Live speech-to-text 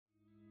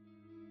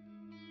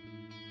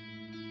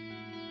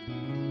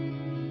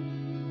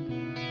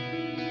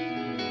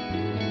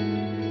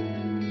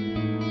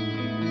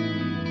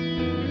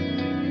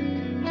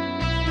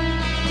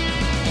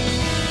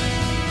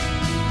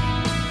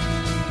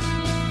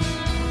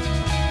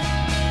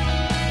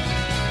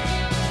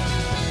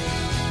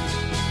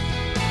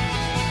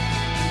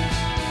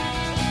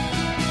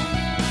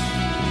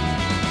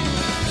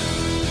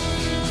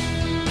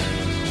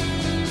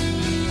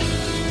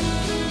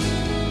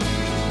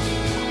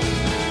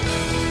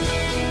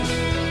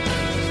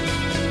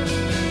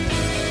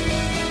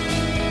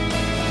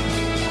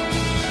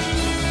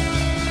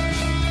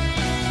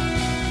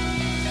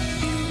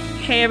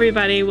Hey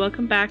everybody,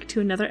 welcome back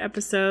to another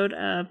episode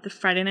of the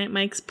Friday Night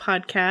Mike's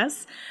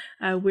podcast.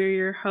 We're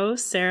your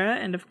hosts, Sarah,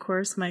 and of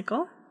course,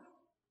 Michael.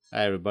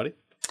 Hi everybody.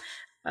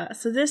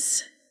 So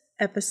this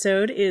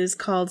episode is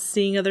called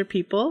Seeing Other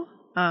People,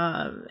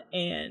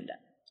 and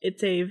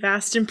it's a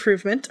vast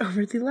improvement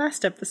over the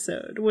last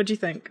episode. What'd you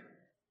think?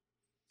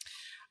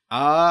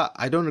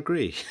 I don't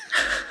agree.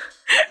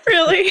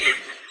 Really?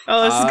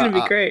 Oh, this is going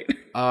to be great.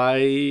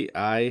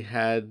 I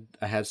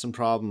had some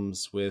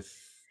problems with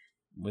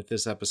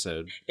this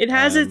episode. It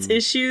has its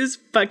issues,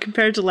 but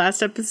compared to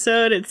last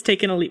episode, it's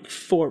taken a leap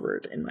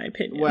forward, in my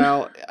opinion.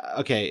 Well,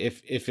 okay,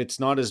 if it's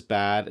not as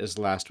bad as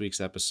last week's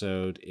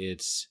episode,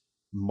 it's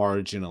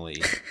marginally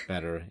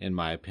better, in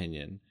my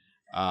opinion.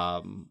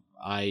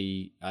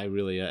 I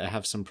really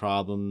have some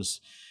problems.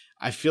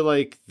 I feel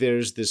like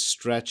there's this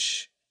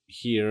stretch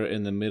here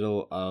in the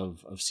middle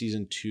of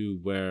season 2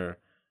 where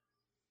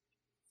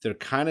they're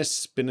kind of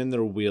spinning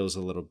their wheels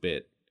a little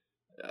bit.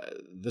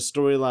 The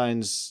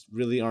storylines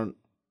really aren't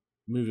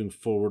moving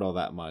forward all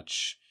that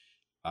much.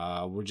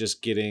 We're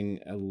just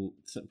getting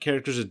some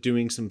characters are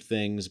doing some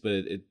things, but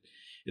it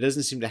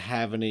doesn't seem to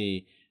have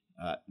any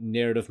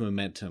narrative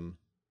momentum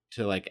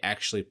to like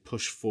actually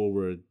push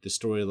forward the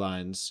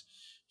storylines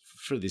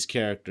for these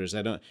characters.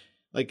 I don't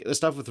like the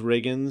stuff with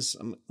Riggins.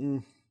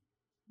 With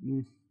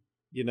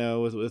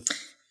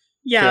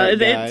yeah,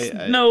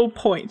 it's no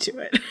point to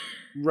it.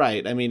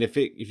 Right. I mean, if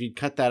you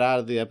cut that out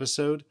of the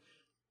episode,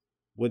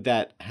 would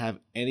that have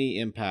any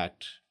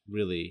impact?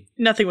 Really,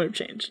 nothing would have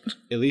changed.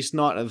 At least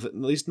not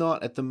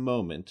at the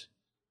moment,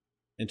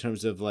 in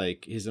terms of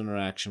like his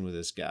interaction with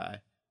this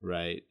guy.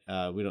 Right.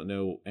 We don't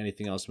know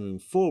anything else moving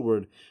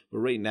forward, but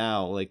right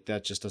now, like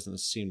that just doesn't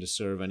seem to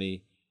serve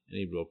any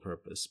real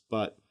purpose.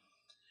 But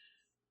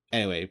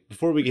anyway,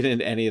 before we get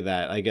into any of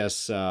that, I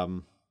guess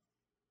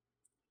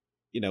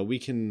we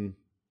can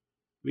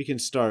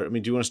start. I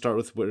mean, do you want to start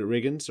with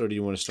Riggins, or do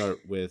you want to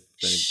start with?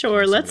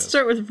 Sure, let's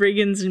start with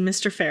Riggins and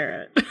Mr.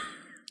 Ferret.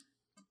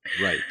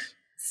 Right.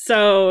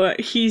 So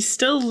he's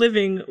still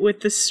living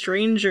with this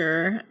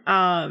stranger,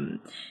 and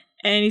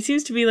he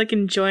seems to be like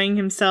enjoying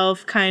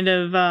himself, kind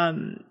of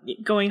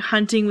going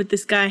hunting with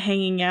this guy,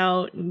 hanging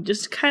out, and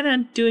just kind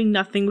of doing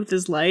nothing with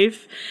his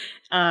life.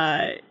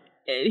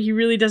 He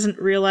really doesn't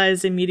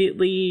realize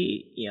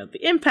immediately, the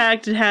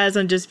impact it has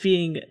on just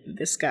being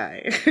this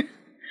guy.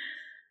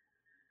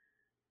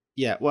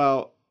 Yeah,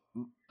 well,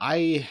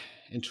 I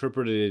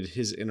interpreted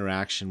his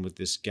interaction with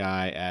this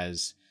guy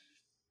as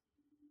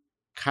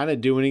kind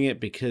of doing it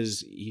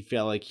because he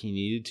felt like he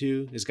needed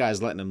to. This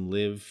guy's letting him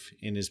live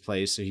in his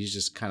place, so he's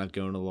just kind of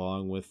going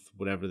along with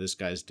whatever this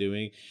guy's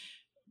doing.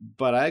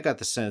 But I got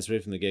the sense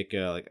right from the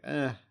get-go, like,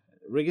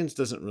 Riggins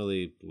doesn't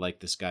really like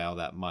this guy all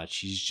that much.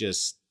 He's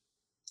just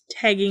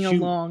tagging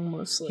along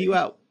mostly.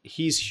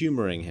 He's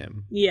humoring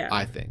him. Yeah,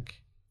 I think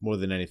more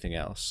than anything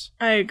else.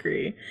 I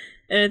agree,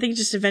 and I think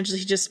just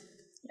eventually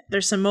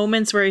there's some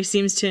moments where he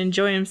seems to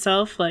enjoy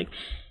himself, like.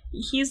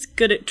 He's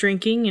good at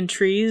drinking and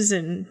trees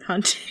and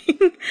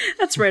hunting.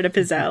 That's right up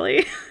his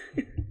alley.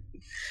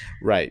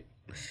 Right.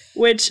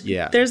 Which,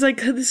 there's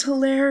like this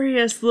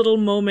hilarious little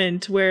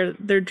moment where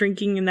they're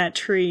drinking in that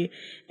tree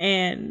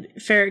and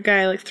Ferret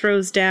Guy like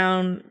throws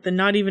down the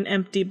not even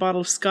empty bottle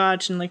of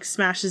scotch and like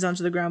smashes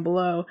onto the ground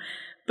below.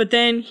 But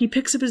then he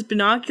picks up his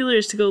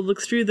binoculars to go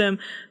look through them,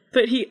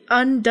 but he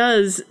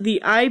undoes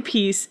the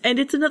eyepiece and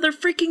it's another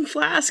freaking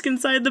flask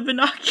inside the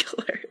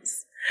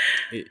binoculars.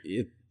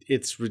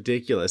 It's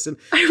ridiculous. And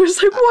I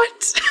was like,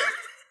 what?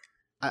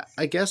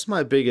 I guess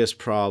my biggest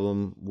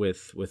problem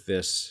with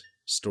this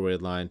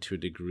storyline to a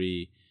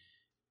degree,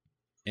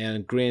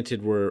 and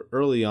granted we're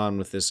early on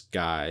with this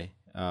guy,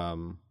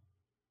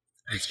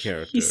 his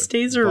character. He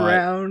stays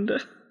around.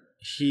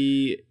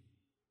 He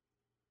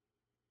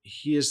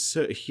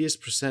is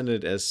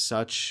presented as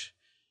such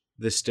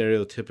the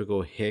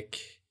stereotypical hick.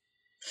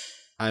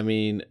 I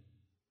mean,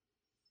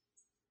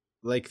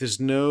 like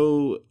there's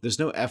no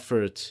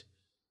effort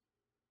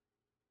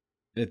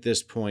at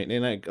this point,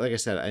 and like I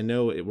said, I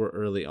know we're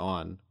early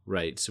on,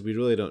 right? So we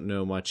really don't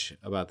know much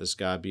about this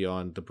guy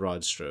beyond the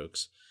broad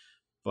strokes.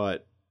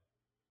 But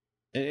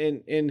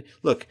and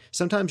look,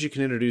 sometimes you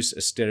can introduce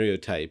a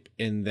stereotype,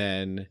 and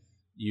then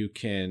you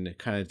can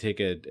kind of take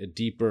a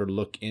deeper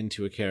look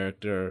into a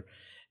character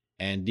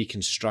and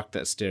deconstruct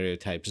that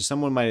stereotype. So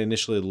someone might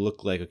initially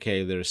look like,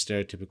 okay, they're a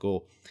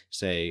stereotypical,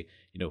 say,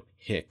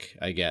 hick,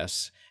 I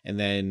guess, and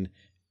then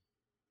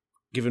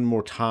given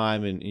more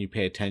time and you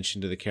pay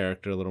attention to the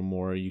character a little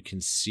more, you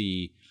can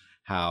see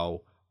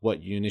how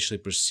what you initially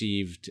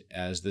perceived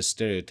as this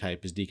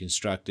stereotype is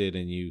deconstructed,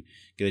 and you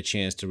get a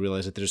chance to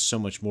realize that there's so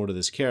much more to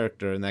this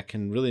character, and that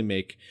can really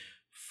make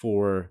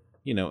for,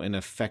 an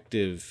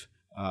effective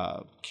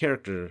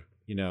character,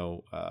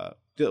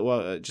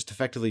 just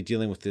effectively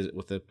dealing with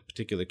a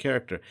particular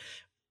character.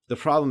 The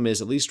problem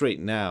is, at least right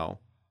now,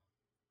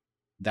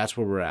 that's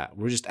where we're at.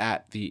 We're just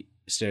at the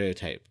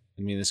stereotype.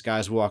 I mean, this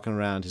guy's walking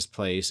around his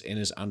place in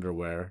his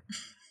underwear.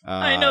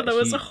 I know, that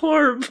was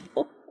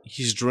horrible.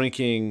 He's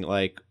drinking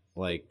like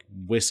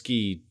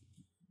whiskey,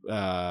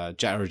 or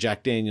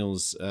Jack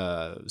Daniels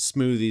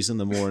smoothies in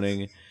the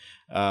morning.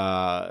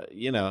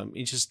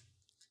 He's just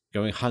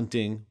going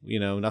hunting.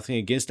 Nothing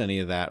against any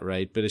of that,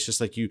 right? But it's just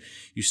like you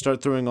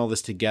start throwing all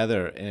this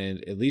together,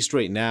 and at least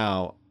right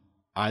now,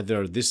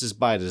 either this is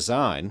by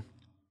design,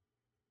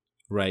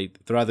 right?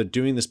 They're either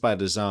doing this by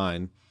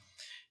design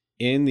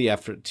in the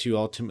effort to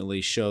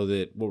ultimately show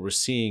that what we're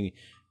seeing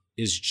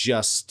is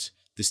just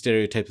the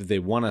stereotype that they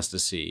want us to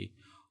see,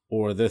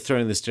 or they're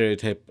throwing the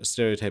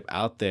stereotype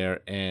out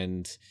there,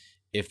 and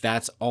if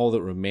that's all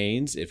that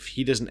remains, if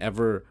he doesn't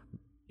ever,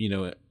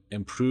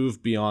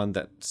 improve beyond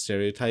that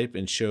stereotype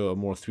and show a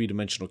more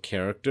three-dimensional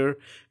character,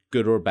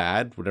 good or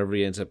bad, whatever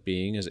he ends up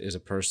being as a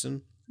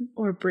person.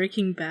 Or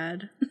Breaking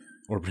Bad.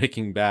 Or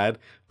Breaking Bad,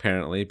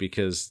 apparently,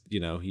 because,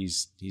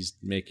 he's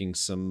making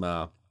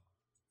some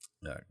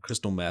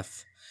crystal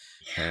meth,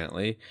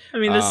 apparently. I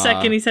mean, the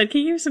second he said,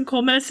 "Can you give me some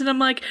cold medicine?" I'm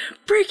like,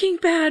 Breaking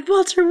Bad,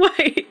 Walter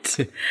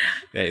White.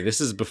 Hey, this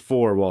is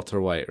before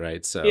Walter White,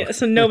 right? So yeah,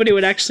 so nobody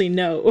would actually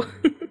know.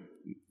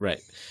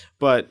 Right.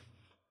 But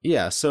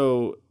yeah,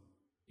 so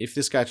if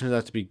this guy turns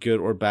out to be good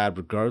or bad,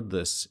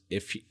 regardless,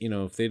 if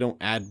they don't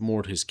add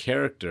more to his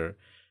character,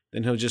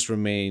 then he'll just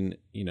remain,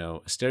 a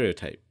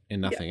stereotype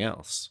and nothing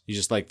else. He's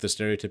just like the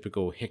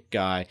stereotypical hick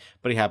guy,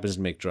 but he happens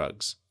to make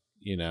drugs.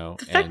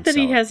 The fact that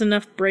he has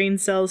enough brain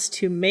cells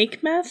to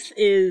make meth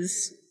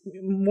is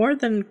more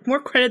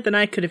credit than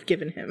I could have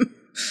given him.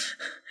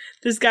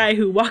 This guy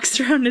who walks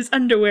around in his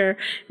underwear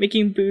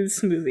making booze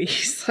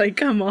smoothies. Like,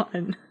 come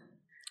on.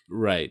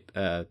 Right.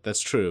 That's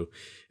true.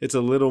 It's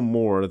a little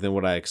more than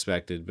what I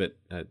expected, but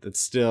it's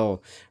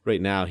still,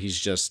 right now, he's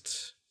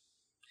just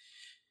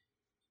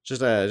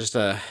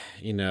a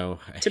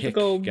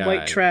typical hick guy.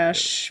 White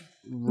trash,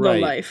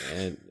 right. Low life.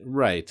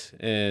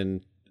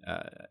 And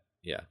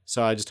yeah.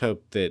 So I just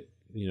hope that,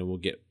 we'll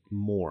get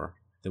more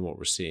than what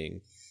we're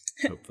seeing,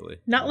 hopefully.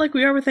 Not like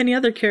we are with any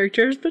other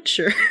characters, but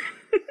sure.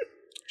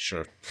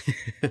 Sure.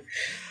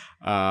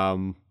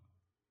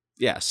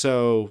 Yeah,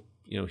 so,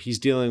 he's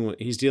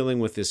dealing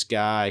with this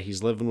guy,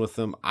 he's living with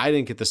him. I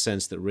didn't get the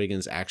sense that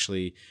Riggins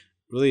actually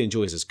really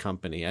enjoys his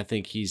company. I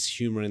think he's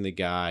humoring the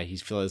guy. He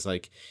feels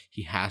like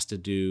he has to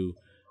do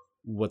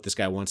what this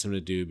guy wants him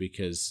to do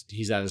because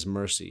he's at his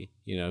mercy.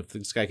 If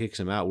this guy kicks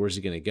him out, where's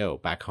he going to go?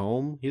 Back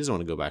home? He doesn't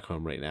want to go back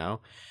home right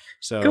now.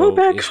 So go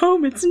back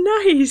home. It's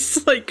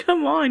nice. Like,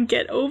 come on,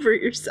 get over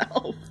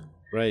yourself.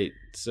 Right.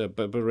 So,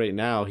 but right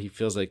now he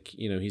feels like,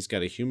 he's got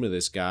to humor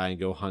this guy and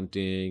go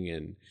hunting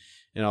and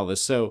all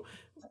this. So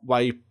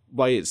why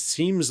it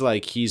seems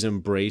like he's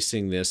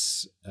embracing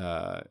this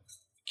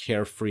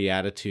carefree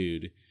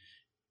attitude,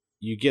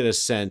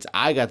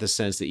 I got the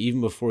sense that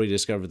even before he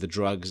discovered the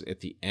drugs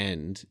at the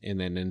end and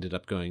then ended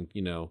up going,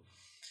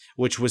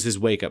 which was his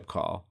wake up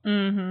call.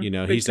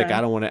 Mm-hmm. He's like,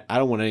 I don't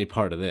want any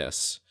part of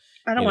this.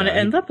 I don't want to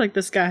end up like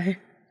this guy.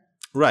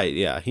 Right.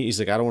 Yeah. He's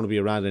like, I don't want to be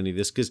around any of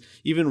this, because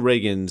even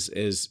Riggins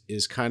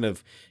is kind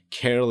of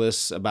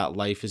careless about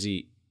life as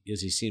he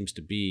seems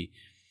to be.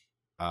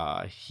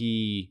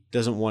 He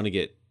doesn't want to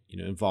get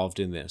involved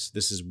in this.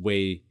 This is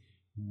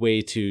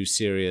way too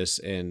serious,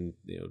 and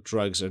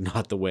drugs are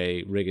not the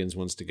way Riggins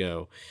wants to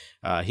go.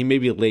 He may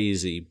be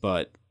lazy,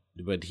 but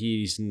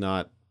he's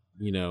not.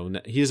 He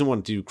doesn't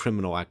want to do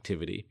criminal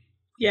activity.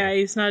 Yeah,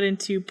 he's not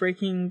into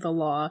breaking the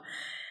law.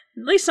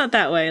 At least not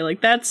that way.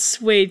 Like,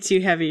 that's way too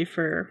heavy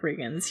for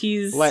Riggins.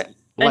 He's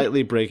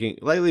lightly breaking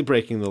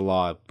the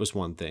law was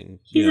one thing.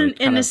 He's an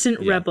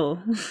innocent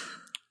rebel.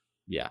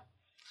 Yeah.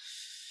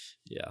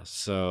 Yeah.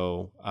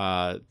 So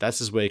that's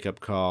his wake up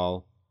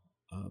call.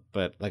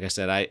 But like I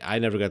said, I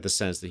never got the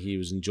sense that he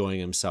was enjoying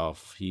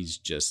himself. He's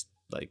just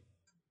like,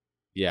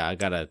 yeah, I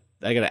gotta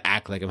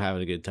act like I'm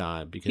having a good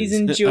time because he's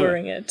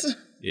enduring it.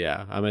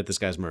 Yeah, I'm at this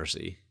guy's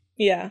mercy.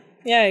 Yeah,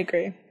 I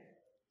agree.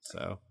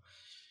 So,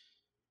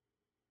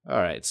 all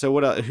right. So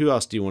who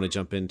else do you want to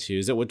jump into?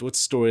 Is it what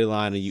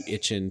storyline are you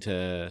itching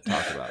to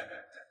talk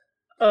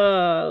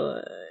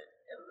about?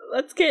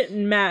 Let's get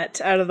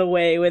Matt out of the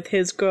way with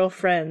his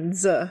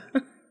girlfriends.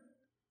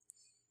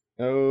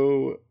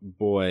 Oh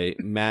boy,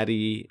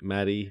 Maddie,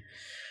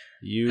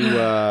 you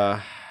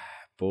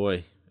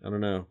boy, I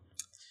don't know.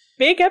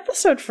 Big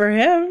episode for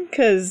him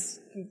because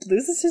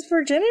loses his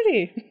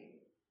virginity.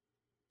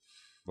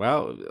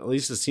 Well, at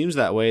least it seems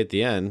that way at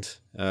the end.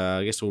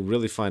 I guess we'll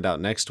really find out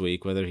next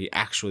week whether he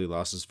actually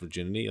lost his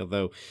virginity.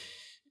 Although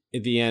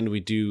at the end, we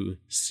do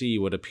see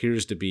what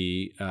appears to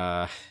be,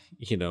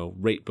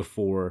 right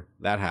before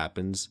that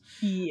happens.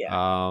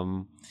 Yeah.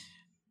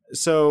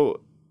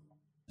 So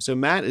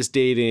Matt is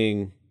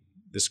dating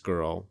this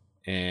girl,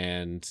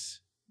 and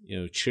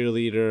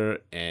cheerleader,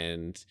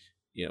 and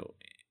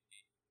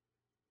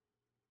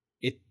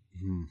it.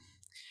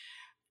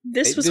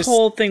 This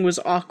whole thing was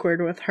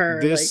awkward with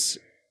her. This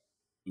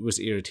was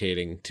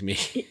irritating to me.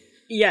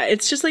 Yeah,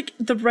 it's just like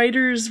the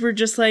writers were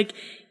just like,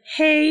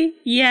 hey,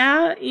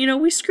 yeah,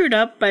 we screwed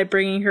up by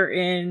bringing her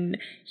in.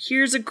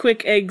 Here's a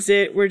quick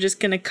exit. We're just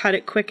going to cut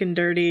it quick and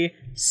dirty.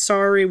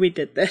 Sorry we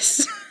did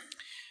this.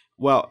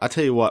 Well, I'll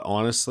tell you what,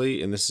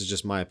 honestly, and this is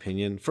just my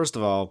opinion. First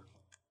of all,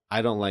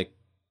 I don't like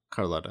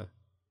Carlotta.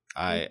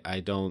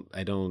 I don't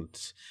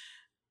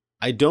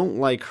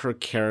like her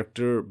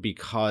character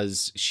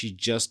because she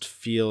just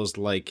feels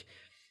like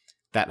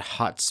that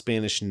hot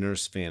Spanish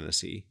nurse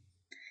fantasy.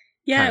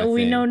 Yeah,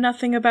 we know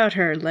nothing about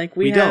her. Like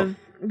we have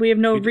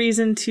no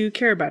reason to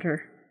care about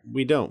her.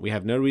 We don't. We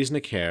have no reason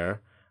to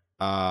care.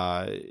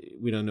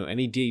 We don't know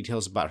any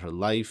details about her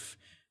life.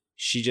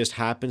 She just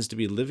happens to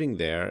be living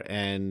there,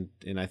 and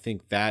I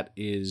think that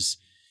is,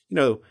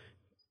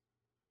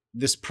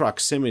 this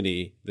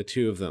proximity, the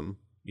two of them.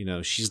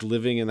 She's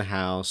living in the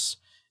house,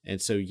 and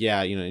so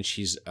and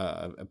she's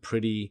a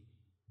pretty,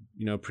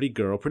 pretty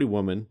girl, pretty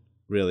woman,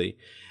 really.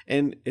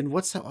 And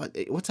what's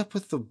up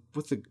with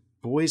the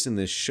boys in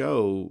this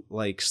show,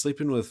 like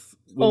sleeping with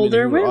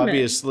older women,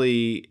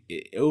 obviously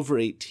over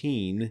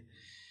 18,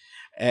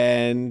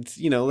 and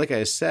like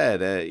I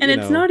said, and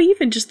it's not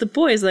even just the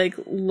boys. Like,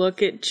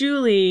 look at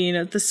Julie.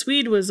 The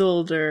Swede was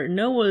older,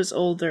 Noah's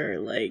older.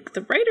 Like,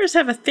 the writers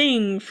have a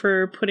thing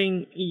for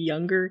putting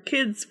younger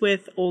kids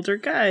with older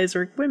guys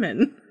or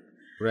women,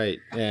 right?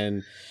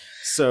 And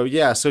so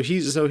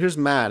here's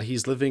Matt.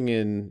 He's living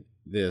in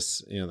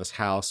this this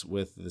house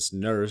with this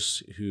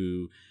nurse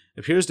who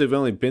appears to have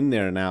only been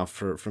there now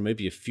for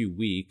maybe a few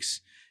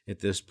weeks at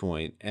this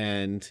point.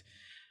 And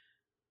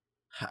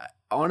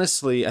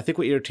honestly, I think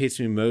what irritates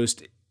me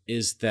most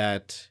is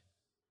that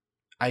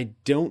I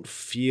don't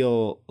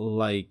feel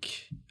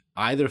like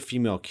either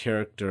female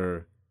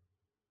character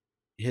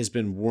has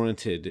been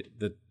warranted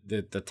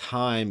the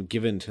time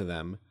given to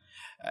them.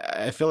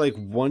 I feel like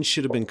one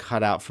should have been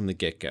cut out from the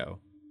get-go,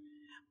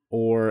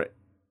 or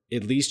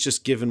at least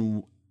just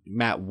given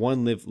Matt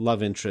one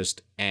love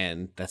interest,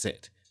 and that's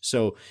it.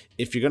 So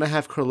if you're going to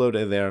have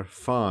Carlotta there,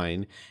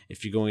 fine.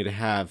 If you're going to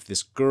have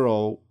this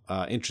girl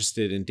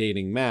interested in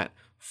dating Matt,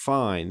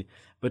 fine.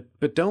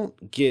 But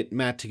don't get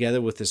Matt together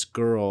with this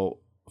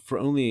girl for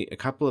only a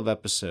couple of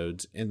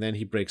episodes, and then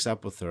he breaks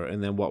up with her,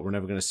 and then what, we're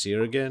never going to see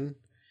her again?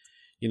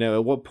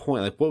 At what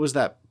point, like, what was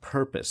that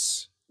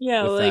purpose?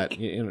 Yeah, like,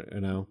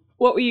 that,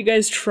 what were you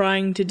guys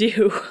trying to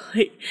do?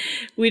 Like,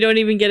 we don't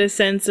even get a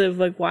sense of,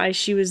 like, why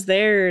she was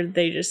there.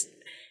 They just,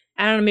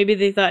 I don't know, maybe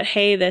they thought,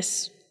 hey,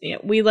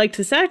 we liked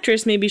this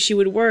actress, maybe she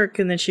would work,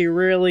 and then she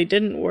really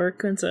didn't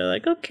work, and so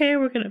like, okay,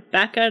 we're gonna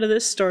back out of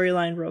this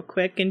storyline real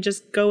quick and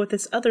just go with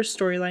this other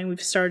storyline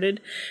we've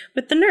started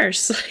with the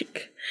nurse.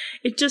 Like,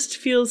 it just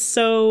feels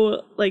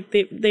so like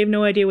they have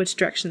no idea which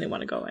direction they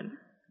want to go in.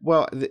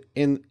 Well,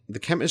 in the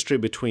chemistry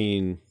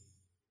between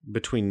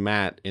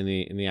Matt and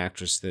the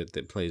actress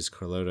that plays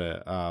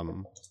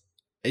Carlotta,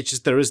 it's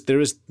just there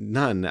is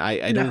none.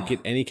 I don't get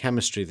any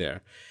chemistry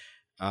there.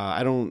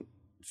 I don't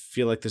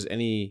feel like there's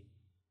any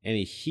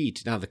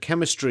heat. Now the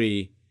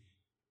chemistry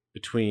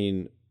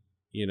between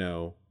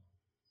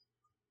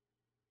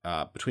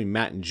between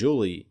Matt and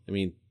Julie, I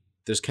mean,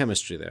 there's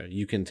chemistry there.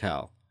 You can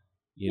tell.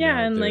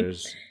 And like,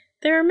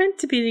 they're meant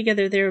to be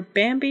together. They're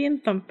Bambi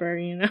and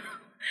Thumper,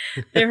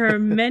 They are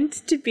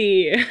meant to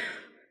be.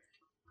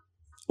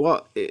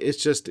 Well,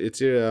 it's just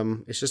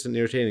an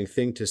irritating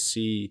thing to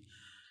see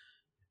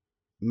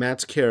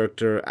Matt's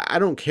character. I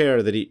don't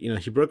care that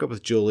he broke up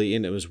with Julie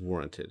and it was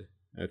warranted.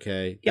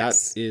 Okay,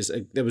 yes.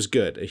 That was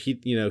good.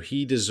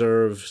 He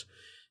deserves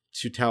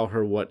to tell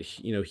her what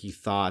he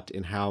thought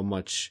and how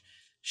much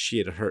she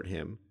had hurt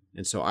him,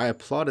 and so I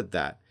applauded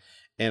that.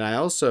 And I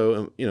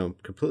also am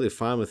completely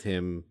fine with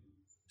him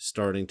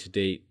starting to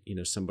date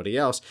somebody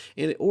else,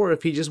 or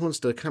if he just wants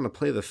to kind of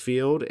play the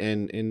field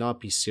and not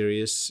be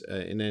serious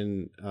and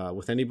then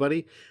with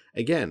anybody,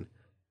 again,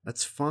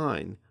 that's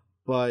fine.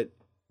 But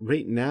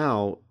right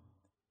now,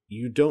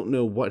 you don't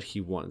know what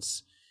he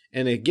wants.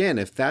 And again,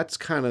 if that's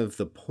kind of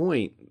the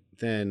point,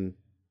 then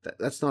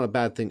that's not a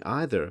bad thing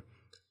either.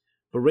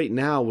 But right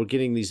now, we're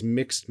getting these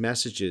mixed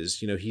messages.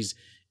 He's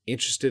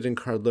interested in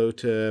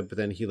Carlotta, but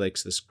then he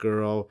likes this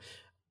girl.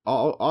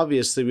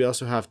 Obviously, we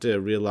also have to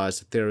realize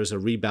that there is a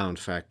rebound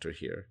factor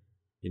here,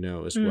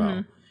 as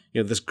well.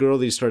 This girl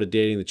that he started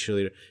dating, the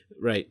cheerleader,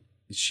 right?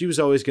 She was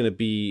always going to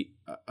be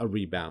a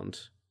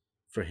rebound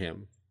for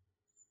him.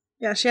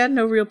 Yeah, she had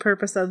no real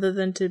purpose other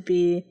than to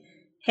be,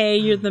 hey,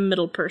 you're the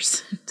middle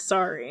person.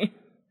 Sorry.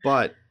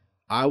 But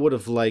I would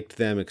have liked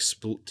them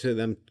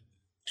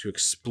to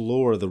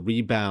explore the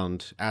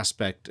rebound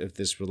aspect of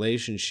this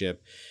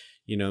relationship.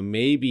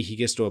 Maybe he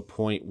gets to a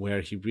point where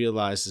he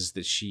realizes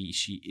that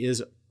she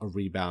is a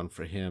rebound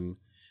for him,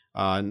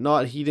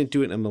 He didn't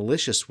do it in a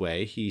malicious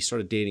way. He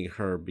started dating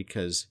her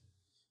because,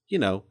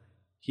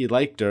 he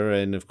liked her,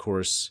 and of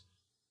course,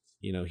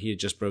 he had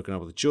just broken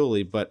up with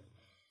Julie. But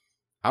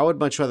I would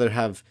much rather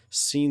have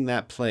seen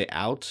that play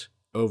out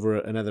over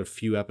another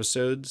few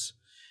episodes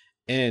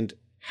and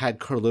had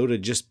Carlota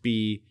just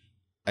be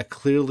a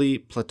clearly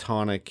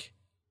platonic,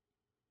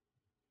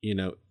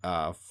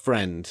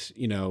 friend,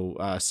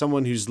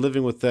 someone who's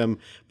living with them,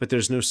 but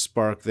there's no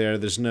spark there.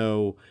 There's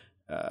no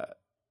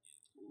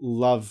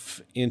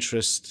love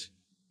interest,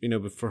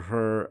 but for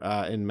her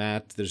and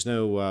Matt, there's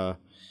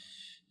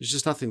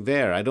just nothing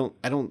there. I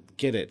don't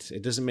get it.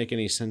 It doesn't make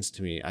any sense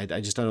to me. I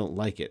don't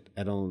like it.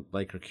 I don't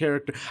like her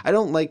character.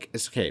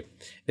 It's okay.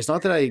 It's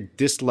not that I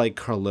dislike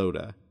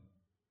Carlota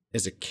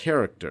as a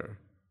character.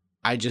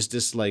 I just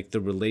dislike the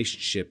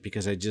relationship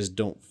because I just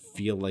don't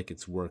feel like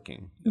it's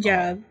working.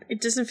 Yeah, it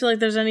doesn't feel like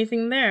there's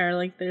anything there.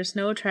 Like there's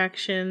no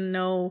attraction,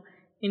 no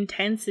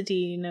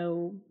intensity,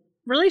 no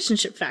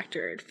relationship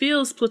factor. It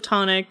feels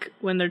platonic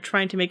when they're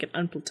trying to make it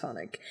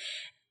unplatonic.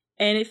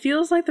 And it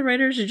feels like the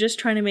writers are just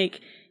trying to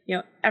make,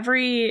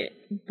 every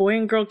boy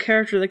and girl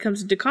character that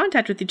comes into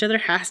contact with each other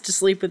has to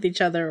sleep with each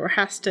other or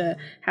has to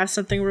have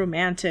something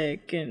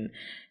romantic. And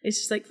it's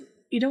just like,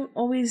 you don't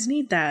always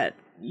need that.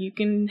 You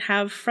can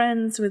have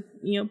friends with,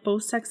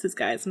 both sexes,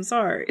 guys. I'm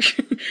sorry.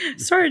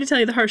 Sorry to tell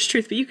you the harsh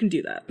truth, but you can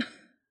do that.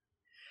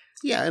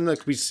 Yeah, and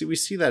look, we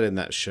see that in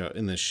this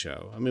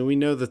show. I mean, we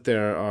know that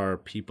there are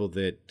people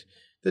that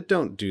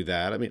don't do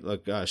that. I mean,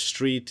 look,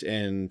 Street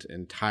and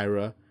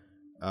Tyra,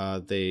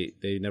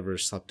 they never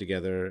slept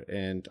together,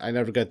 and I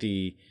never got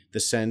the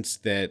sense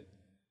that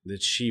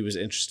she was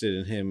interested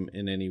in him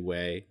in any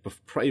way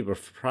prior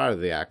to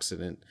the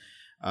accident.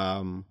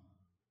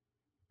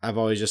 I've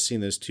always just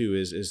seen those two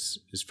as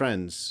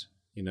friends,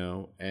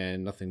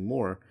 and nothing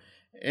more.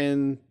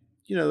 And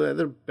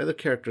the other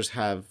characters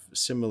have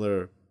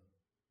similar,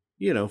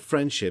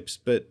 friendships,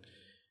 but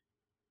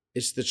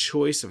it's the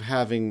choice of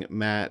having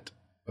Matt.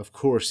 Of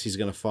course, he's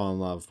going to fall in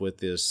love with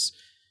this,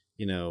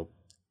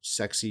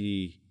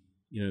 sexy,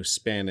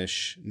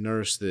 Spanish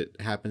nurse that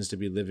happens to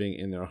be living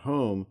in their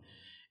home.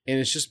 And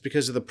it's just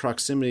because of the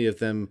proximity of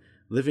them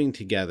living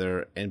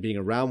together and being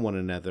around one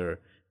another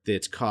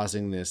that's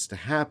causing this to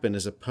happen,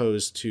 as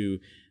opposed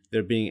to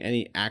there being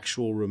any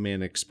actual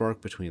romantic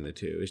spark between the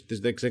two.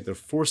 It's like they're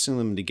forcing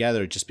them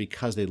together just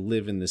because they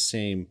live in the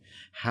same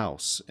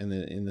house and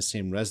in the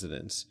same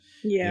residence.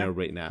 Yeah.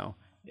 Right now.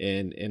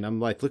 And I'm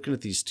like looking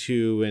at these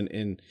two,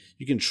 and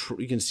you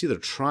can see they're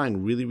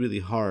trying really,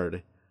 really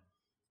hard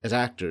as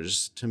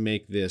actors to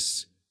make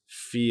this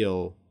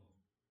feel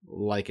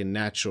like a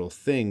natural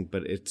thing,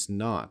 but it's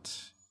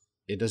not.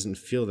 It doesn't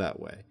feel that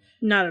way.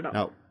 Not at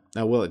all.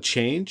 Now, will it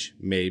change?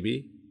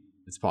 Maybe.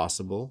 It's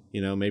possible.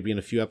 Maybe in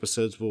a few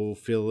episodes we'll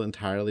feel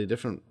entirely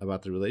different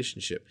about the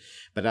relationship.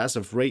 But as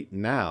of right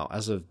now,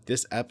 as of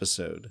this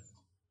episode,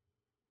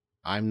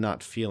 I'm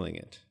not feeling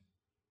it.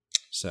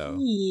 So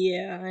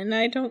yeah, and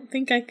I don't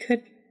think I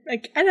could.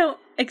 I don't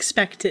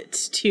expect it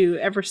to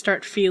ever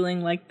start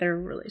feeling like their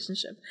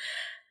relationship.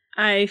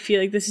 I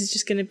feel like this is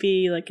just going to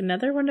be like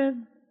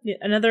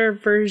another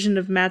version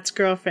of Matt's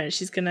girlfriend.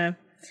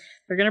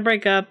 They're gonna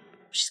break up.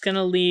 She's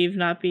gonna leave,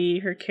 not be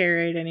her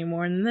Carade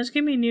anymore, and then there's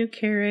gonna be a new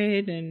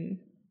Carade, and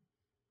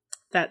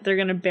that they're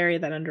gonna bury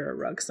that under a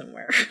rug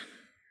somewhere.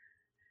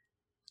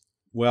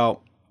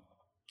 Well,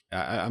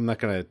 I'm not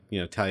gonna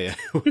tell you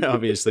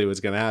obviously what's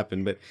gonna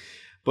happen, but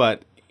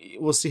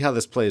we'll see how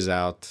this plays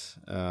out.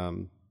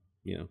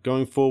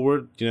 Going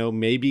forward,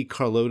 maybe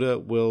Carlota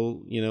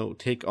will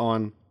take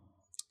on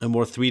a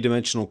more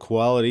three-dimensional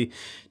quality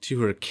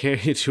to her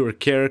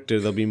character.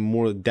 There'll be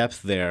more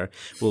depth there.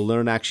 We'll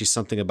learn actually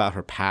something about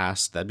her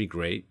past. That'd be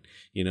great.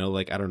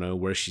 Like, I don't know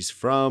where she's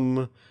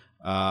from.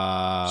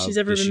 She's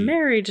ever been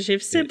married? Does she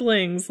have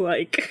siblings?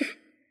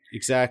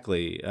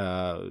 Exactly.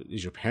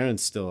 Is your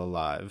parents still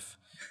alive?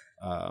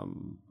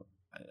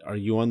 Are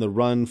you on the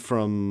run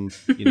from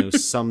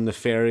some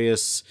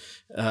nefarious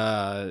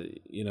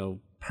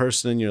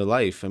person in your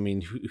life? I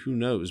mean, who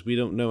knows? We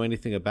don't know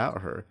anything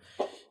about her.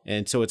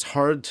 And so it's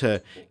hard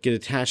to get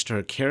attached to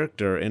her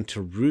character and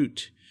to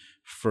root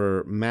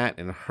for Matt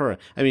and her.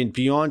 I mean,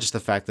 beyond just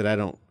the fact that I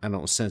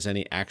don't sense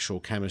any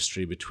actual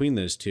chemistry between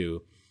those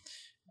two.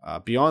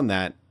 Beyond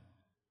that,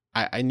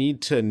 I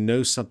need to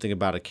know something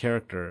about a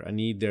character. I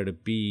need there to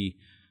be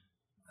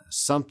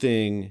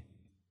something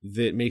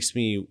that makes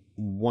me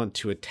want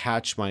to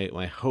attach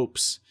my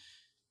hopes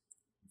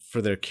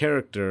for their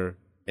character,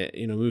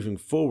 moving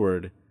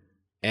forward.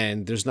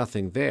 And there's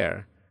nothing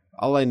there.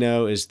 All I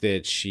know is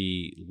that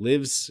she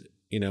lives,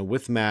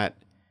 with Matt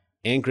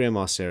and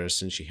Grandma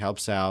Saracen. She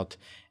helps out.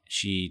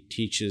 She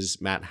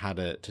teaches Matt how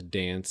to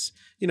dance.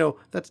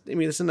 That's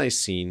a nice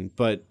scene,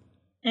 but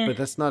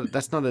that's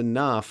not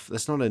enough.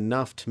 That's not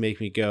enough to make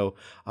me go,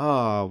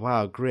 oh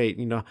wow, great.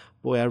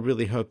 Boy, I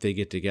really hope they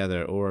get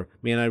together. Or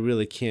man, I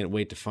really can't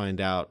wait to find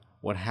out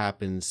what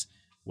happens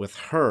with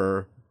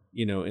her,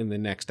 in the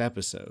next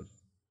episode.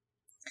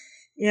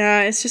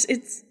 Yeah,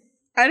 it's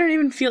I don't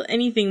even feel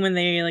anything when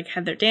they like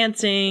had their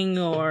dancing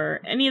or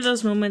any of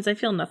those moments. I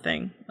feel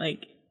nothing.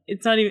 Like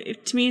it's not even,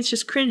 to me it's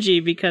just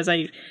cringy because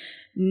I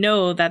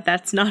know that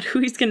that's not who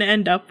he's going to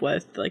end up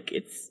with. Like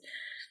it's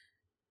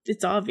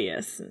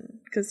obvious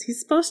because he's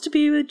supposed to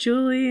be with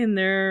Julie and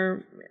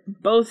they're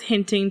both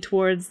hinting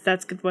towards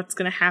that's what's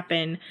going to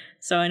happen.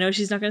 So I know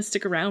she's not going to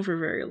stick around for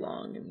very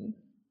long. And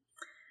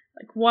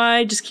like,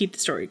 why just keep the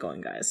story going,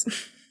 guys?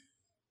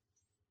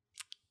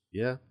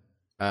 Yeah.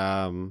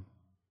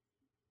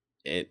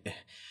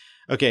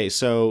 Okay,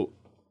 so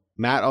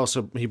Matt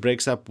also, he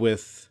breaks up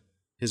with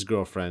his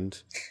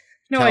girlfriend.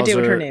 No idea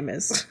what her name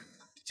is.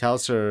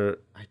 Tells her,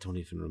 I don't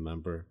even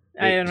remember.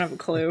 I don't have a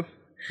clue.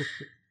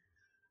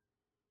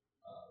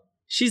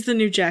 She's the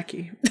new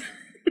Jackie.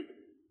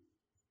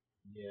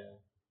 Yeah.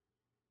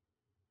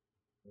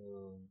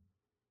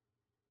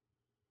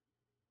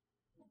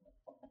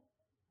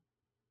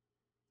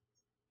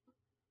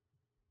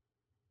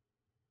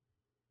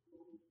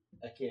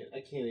 I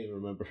can't even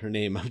remember her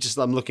name.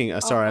 I'm looking.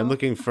 Sorry, I'm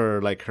looking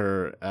for like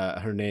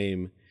her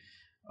name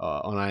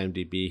on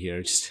IMDb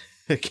here. Just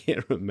I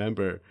can't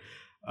remember.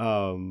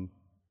 I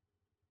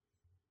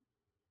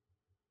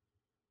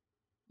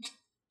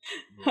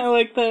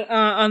like that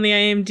on the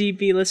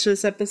IMDb list for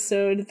this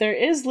episode, there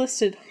is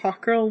listed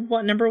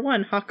Hawkgirl number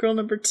 1, Hawkgirl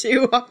number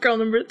 2, Hawkgirl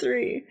number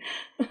 3.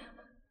 Yeah.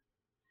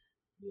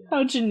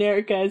 How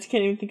generic, guys!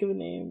 Can't even think of a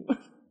name.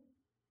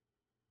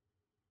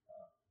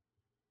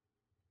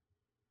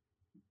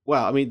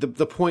 Well, I mean,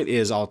 the point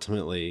is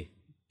ultimately,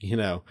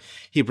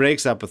 he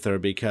breaks up with her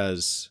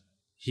because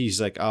he's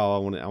like, oh, I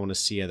want to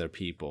see other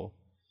people,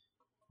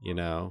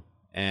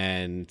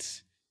 and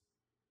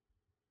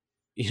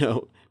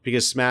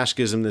because Smash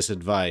gives him this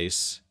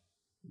advice,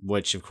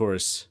 which of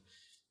course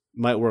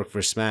might work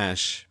for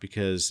Smash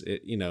because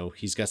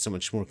he's got so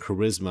much more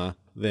charisma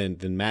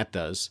than Matt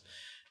does,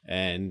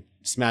 and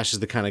Smash is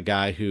the kind of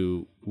guy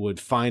who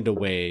would find a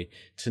way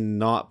to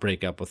not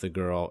break up with a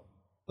girl.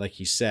 Like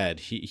he said,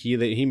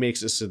 he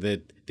makes it so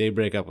that they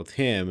break up with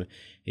him and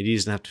he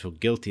doesn't have to feel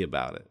guilty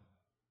about it,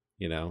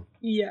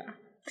 Yeah,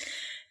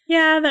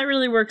 that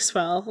really works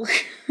well.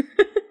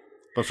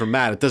 But for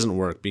Matt, it doesn't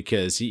work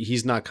because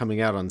he's not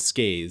coming out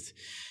unscathed.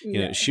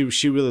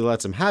 She really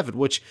lets him have it.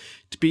 Which,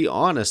 to be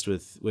honest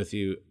with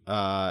you,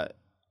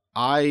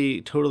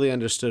 I totally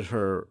understood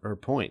her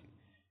point.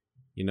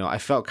 I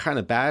felt kind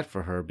of bad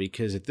for her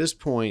because at this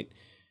point,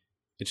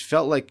 it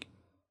felt like.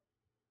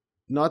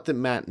 Not that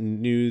Matt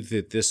knew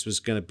that this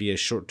was going to be a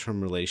short-term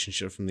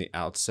relationship from the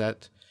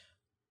outset,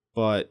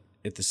 but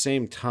at the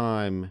same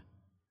time,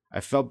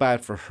 I felt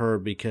bad for her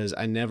because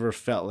I never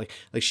felt like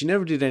she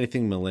never did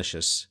anything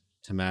malicious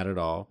to Matt at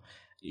all.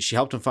 She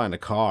helped him find a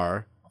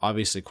car,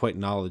 obviously quite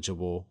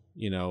knowledgeable,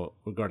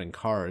 regarding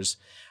cars.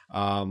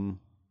 But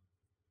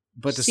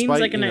despite, seems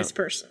like a nice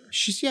person.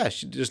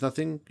 There's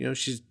nothing,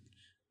 she's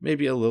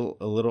maybe a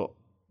little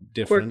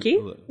different,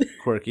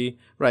 quirky,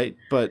 right?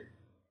 But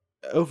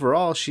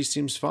overall, she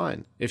seems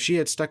fine. If she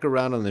had stuck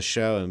around on the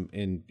show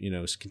and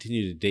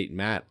continued to date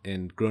Matt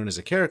and grown as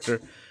a character,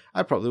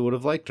 I probably would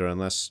have liked her,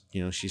 unless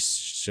she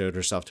showed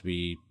herself to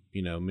be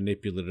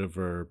manipulative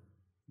or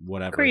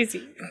whatever,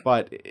 crazy.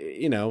 But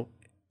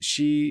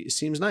she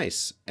seems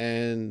nice,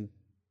 and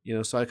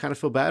so I kind of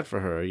feel bad for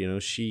her.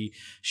 She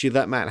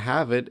let Matt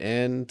have it,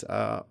 and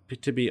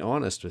to be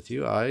honest with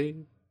you, I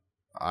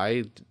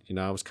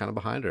was kind of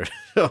behind her,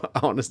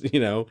 honestly,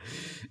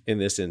 in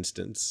this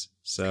instance.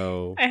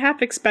 So I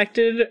half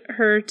expected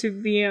her to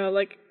be,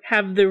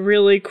 have the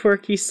really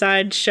quirky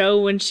side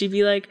show when she'd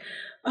be like,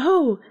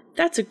 oh,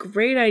 that's a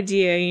great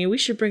idea. We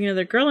should bring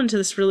another girl into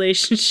this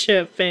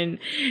relationship and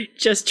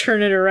just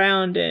turn it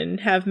around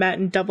and have Matt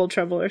in double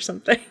trouble or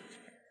something.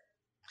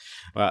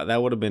 Well,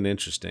 that would have been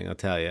interesting, I'll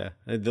tell you.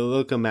 The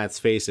look on Matt's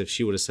face if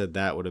she would have said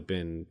that would have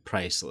been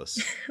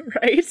priceless.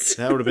 Right?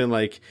 That would have been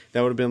like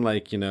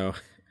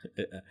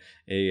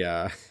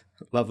a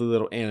lovely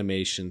little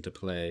animation to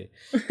play.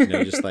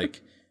 Just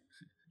like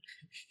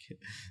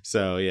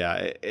so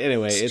yeah.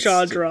 Anyway, it's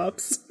jaw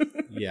drops.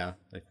 Yeah,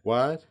 like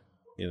what?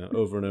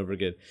 Over and over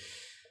again.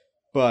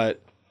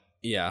 But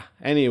yeah.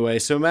 Anyway,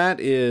 so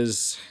Matt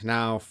is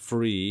now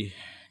free,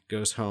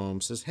 goes home,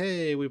 says,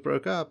 "Hey, we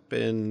broke up,"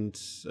 and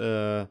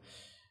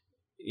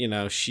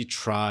she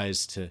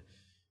tries to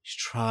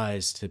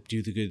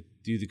do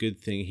the good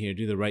thing here,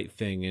 do the right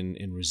thing,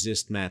 and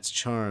resist Matt's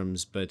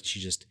charms, but she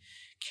just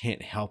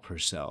can't help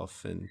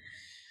herself. And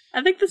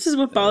I think this is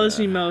what bothers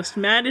me most.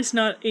 Matt is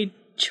not a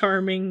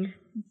charming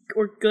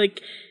or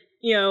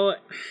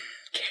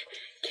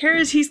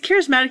he's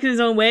charismatic in his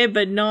own way,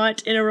 but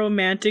not in a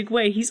romantic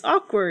way. He's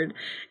awkward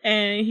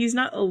and he's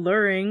not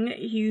alluring.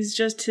 He's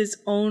just his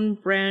own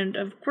brand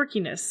of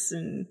quirkiness,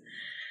 and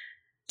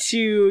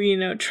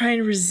to, try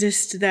and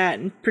resist that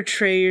and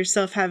portray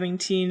yourself having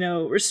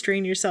to,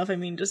 restrain yourself. I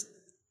mean, just,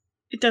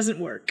 it doesn't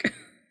work.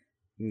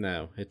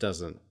 No, it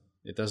doesn't.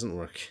 It doesn't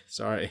work.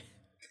 Sorry.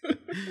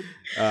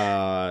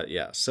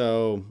 Yeah.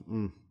 So,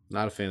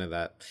 not a fan of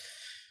that.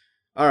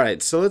 All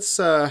right. So let's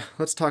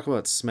talk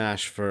about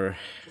Smash for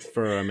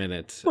a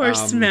minute. Or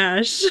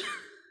Smash.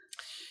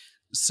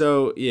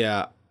 So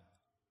yeah,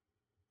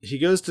 he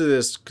goes to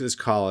this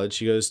college.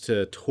 He goes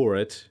to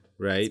Torrit,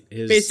 right?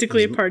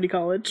 Basically a party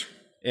college.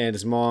 And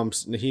his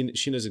mom's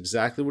she knows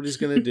exactly what he's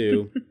gonna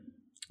do.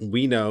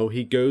 We know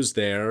he goes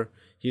there.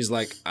 He's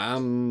like,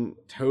 I'm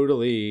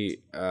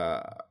totally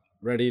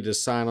ready to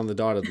sign on the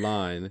dotted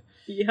line.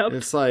 Yep. And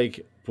it's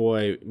like,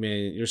 boy,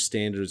 man, your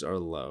standards are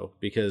low.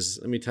 Because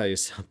let me tell you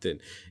something.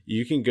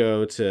 You can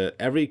go to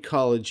every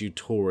college you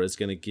tour is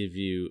going to give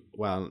you,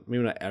 well,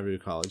 maybe not every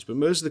college, but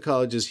most of the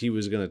colleges he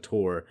was going to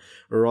tour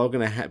are all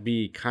going to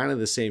be kind of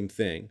the same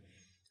thing.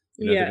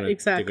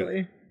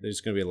 Exactly.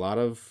 There's going to be a lot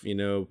of,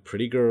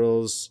 pretty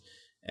girls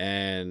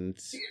and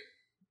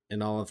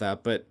all of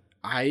that. But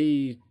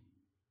I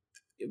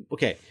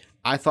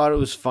thought it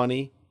was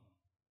funny.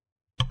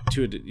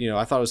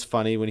 I thought it was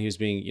funny when he was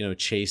being,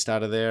 chased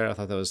out of there. I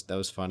thought that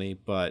was funny,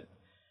 but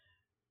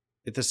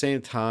at the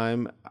same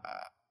time,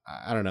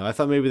 I don't know. I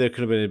thought maybe there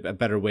could have been a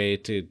better way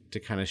to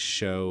kind of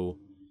show,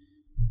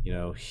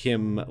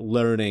 him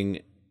learning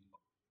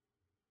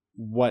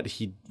that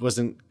he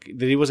wasn't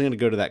going to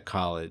go to that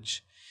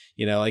college.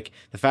 Like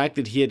the fact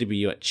that he had to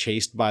be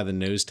chased by the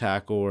nose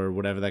tackle or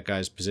whatever that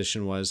guy's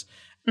position was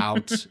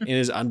out in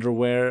his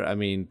underwear. I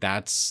mean,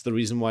 that's the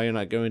reason why you're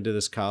not going to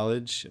this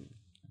college.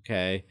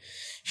 Okay.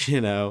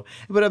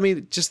 But I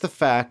mean, just the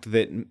fact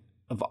that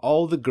of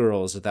all the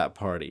girls at that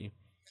party,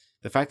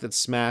 the fact that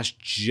Smash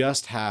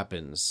just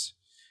happens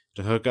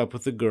to hook up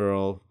with a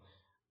girl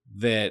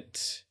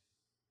that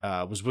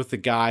was with the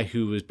guy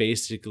who was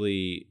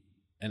basically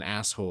an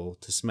asshole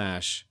to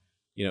Smash,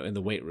 in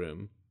the weight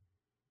room.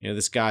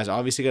 This guy's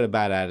obviously got a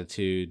bad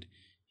attitude.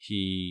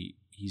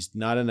 He's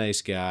not a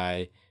nice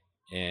guy,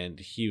 and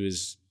he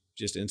was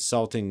just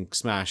insulting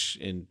Smash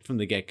from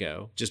the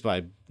get-go just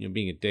by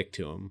being a dick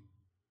to him.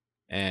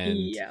 And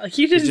yeah,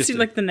 he didn't seem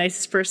like the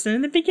nicest person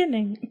in the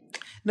beginning.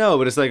 No,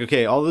 but it's like,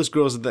 okay, all those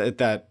girls at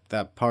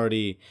that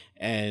party,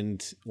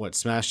 and what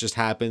Smash just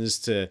happens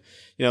to,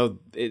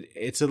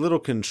 it's a little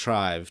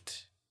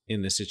contrived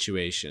in the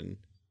situation,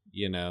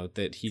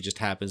 that he just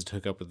happens to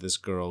hook up with this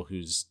girl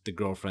who's the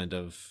girlfriend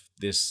of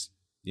this,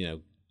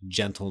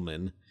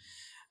 gentleman.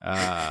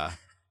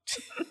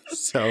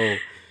 So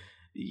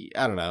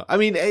I don't know. I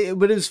mean,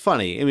 but it was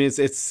funny. I mean,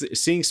 it's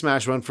seeing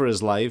Smash run for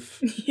his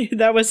life.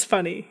 That was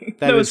funny.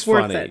 That was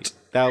worth it.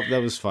 That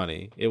was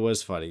funny. It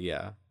was funny,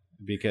 yeah.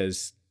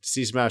 Because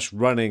see Smash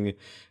running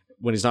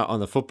when he's not on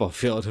the football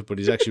field, but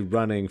he's actually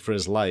running for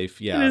his life.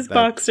 Yeah, in his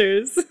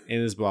boxers.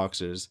 In his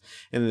boxers,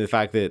 and the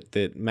fact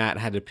that Matt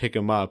had to pick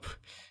him up,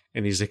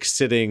 and he's like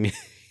sitting,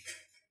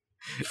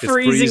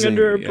 freezing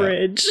under a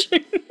bridge.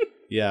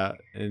 Yeah,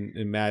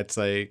 and Matt's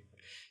like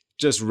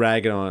just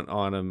ragging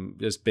on him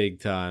just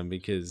big time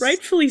because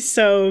rightfully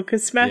so,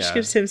 because Smash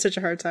gives him such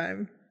a hard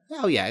time.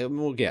 Oh yeah,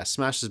 well yeah,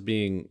 Smash is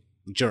being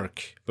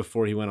jerk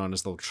before he went on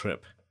his little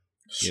trip,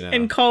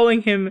 and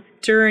calling him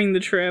during the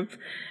trip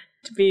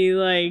to be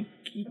like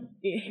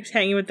he's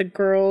hanging with the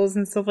girls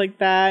and stuff like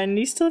that, and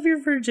you still have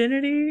your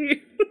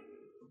virginity.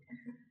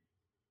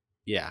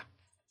 Yeah,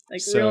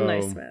 like real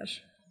nice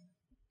Smash.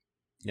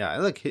 Yeah,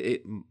 look,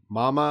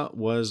 Mama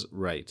was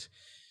right.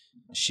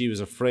 She was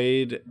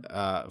afraid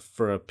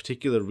for a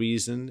particular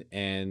reason,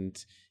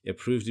 and it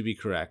proved to be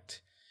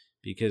correct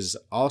because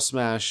all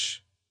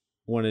Smash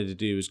wanted to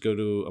do was go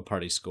to a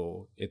party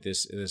school at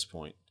this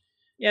point.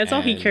 Yeah, it's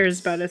all he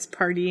cares about is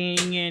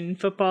partying and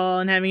football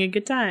and having a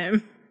good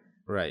time.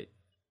 Right.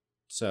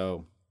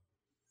 So,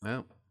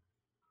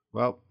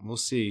 well, we'll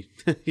see.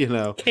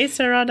 Que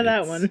sera to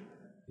that one.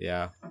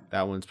 Yeah,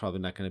 that one's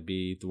probably not going to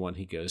be the one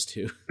he goes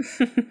to.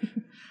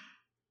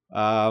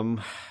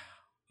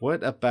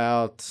 What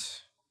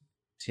about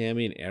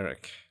Tammy and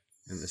Eric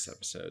in this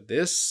episode?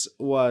 This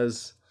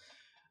was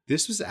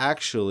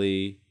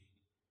actually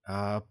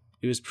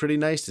it was pretty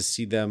nice to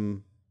see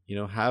them,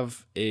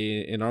 have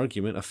an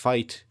argument, a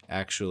fight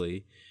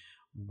actually,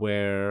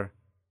 where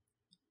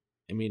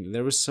I mean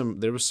there was some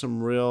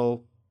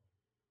real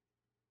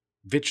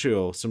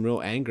vitriol, some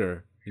real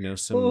anger,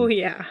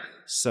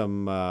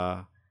 some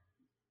I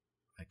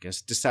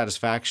guess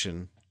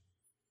dissatisfaction,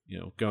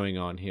 going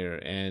on here,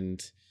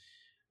 and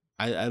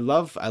I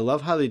love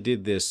how they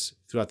did this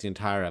throughout the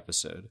entire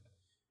episode,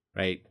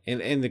 right?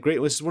 And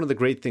this is one of the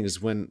great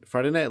things when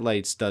Friday Night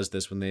Lights does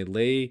this, when they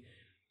lay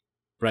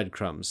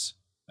breadcrumbs,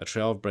 a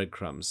trail of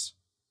breadcrumbs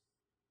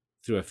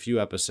through a few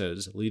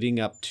episodes leading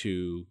up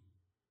to,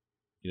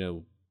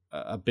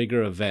 a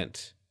bigger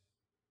event.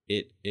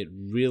 It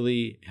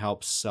really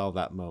helps sell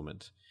that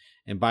moment.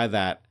 And by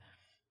that,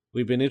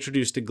 we've been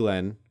introduced to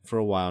Glenn for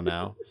a while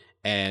now,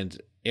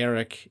 and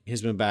Eric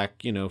has been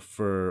back,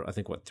 for I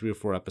think 3 or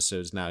 4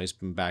 episodes now. He's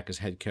been back as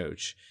head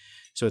coach.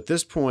 So at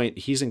this point,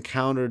 he's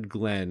encountered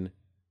Glenn,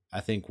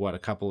 I think a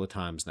couple of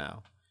times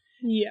now.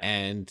 Yeah.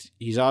 And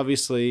he's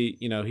obviously,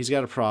 he's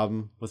got a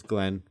problem with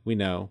Glenn, we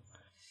know.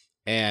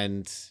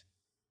 And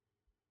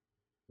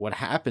what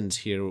happens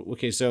here?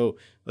 Okay, so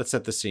let's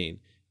set the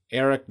scene.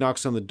 Eric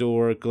knocks on the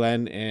door.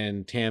 Glenn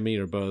and Tammy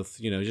are both,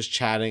 just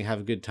chatting, have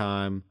a good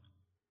time.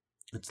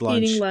 It's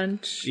lunch.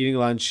 Eating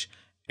lunch.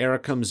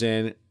 Eric comes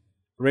in,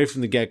 right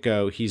from the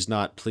get-go, he's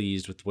not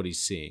pleased with what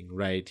he's seeing,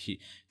 right?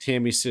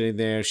 Tammy's sitting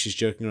there, she's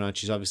joking around,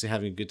 she's obviously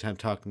having a good time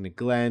talking to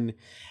Glenn,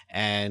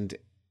 and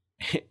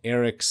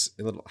Eric's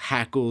little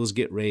hackles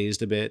get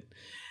raised a bit.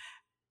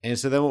 And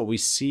so then what we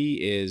see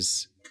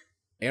is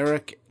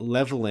Eric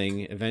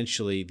leveling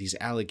eventually these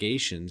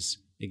allegations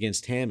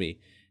against Tammy,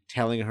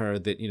 telling her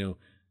that,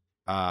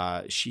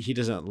 he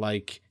doesn't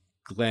like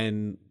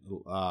Glenn,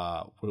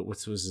 what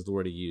was the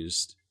word he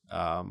used?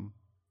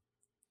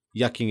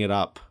 Yucking it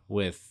up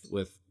with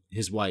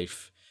his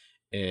wife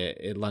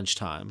at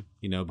lunchtime,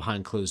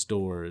 behind closed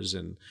doors,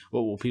 and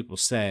what will people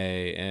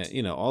say,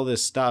 and all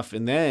this stuff.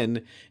 And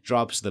then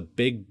drops the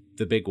big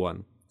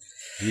one.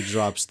 He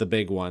drops the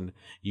big one.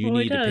 You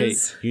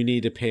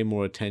need to pay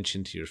more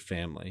attention to your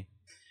family.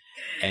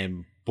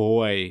 And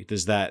boy,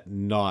 does that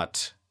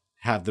not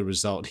have the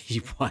result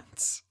he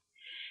wants.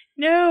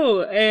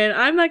 No, and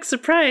I'm like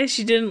surprised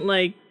she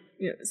didn't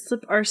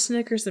slip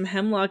arsenic or some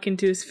hemlock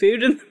into his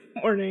food in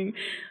the morning.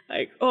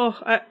 Like,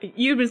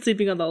 you've been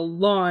sleeping on the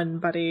lawn,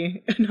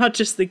 buddy, not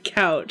just the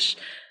couch.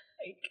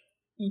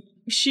 Like,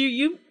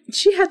 she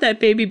had that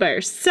baby by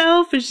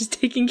herself, and she's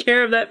taking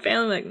care of that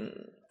family. Like,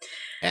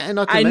 and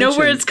not to I mention, know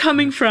where it's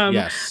coming from,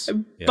 yes,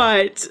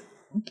 but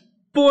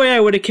boy, I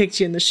would have kicked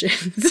you in the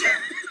shins.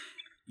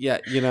 Yeah,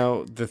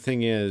 the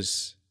thing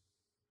is,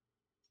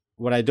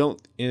 what I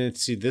don't, and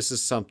see, this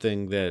is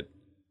something that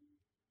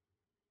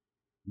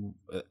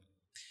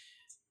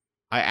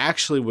I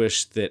actually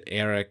wish that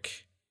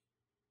Eric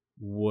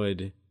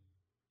would,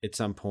 at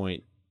some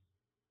point,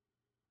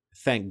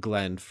 thank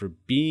Glenn for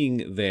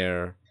being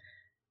there.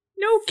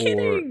 No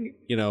kidding.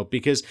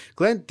 Because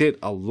Glenn did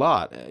a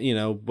lot.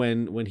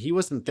 When he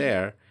wasn't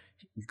there,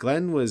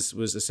 Glenn was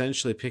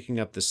essentially picking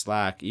up the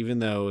slack, even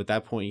though at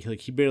that point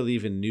he barely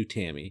even knew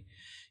Tammy.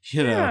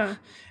 Yeah,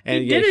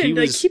 and he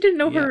didn't. He didn't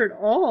know her at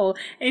all,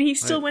 and he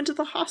still went to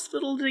the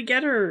hospital to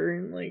get her,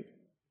 and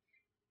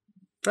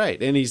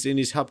right. And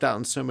he's helped out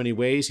in so many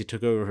ways. He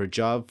took over her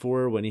job for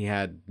her when he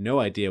had no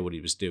idea what he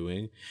was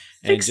doing.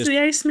 Fixed the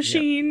ice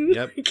machine.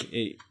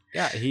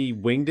 Yep. He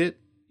winged it,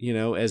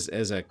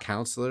 as a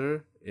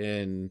counselor,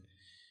 and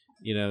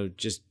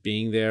just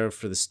being there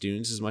for the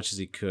students as much as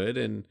he could.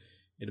 And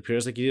it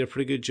appears like he did a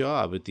pretty good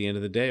job at the end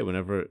of the day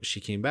whenever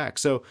she came back.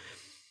 So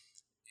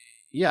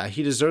yeah,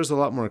 he deserves a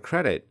lot more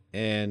credit.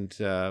 And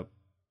but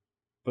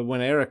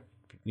when Eric,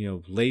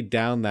 laid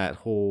down that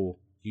whole,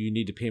 you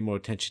need to pay more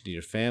attention to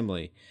your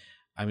family,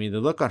 I mean, the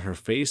look on her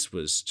face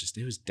was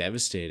it was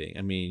devastating.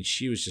 I mean,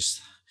 she was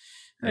just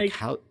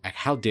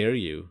how dare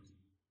you?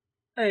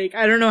 I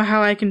don't know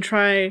how I can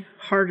try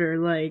harder.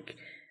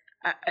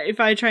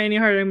 If I try any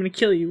harder, I'm going to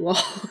kill you all.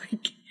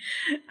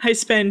 I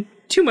spend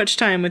too much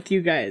time with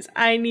you guys.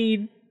 I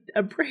need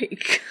a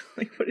break.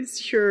 What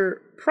is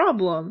your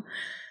problem?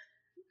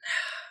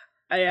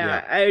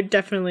 I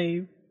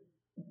definitely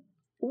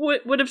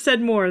would have said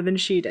more than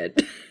she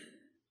did.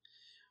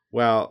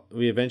 Well,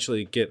 we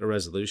eventually get a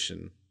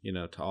resolution,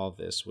 to all of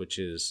this, which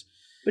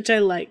I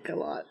like a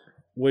lot.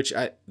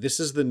 This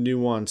is the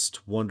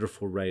nuanced,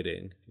 wonderful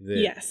writing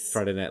that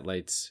Friday Night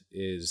Lights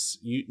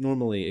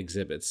normally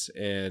exhibits,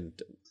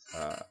 and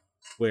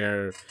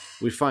where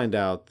we find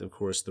out, of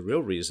course, the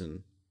real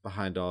reason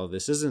behind all of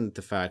this isn't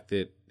the fact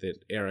that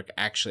Eric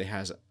actually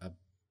has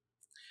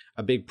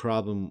a big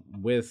problem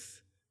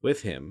with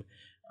him.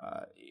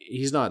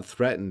 He's not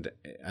threatened,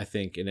 I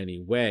think, in any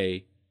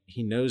way.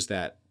 He knows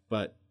that,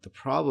 but the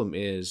problem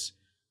is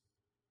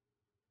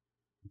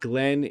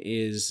Glenn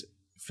is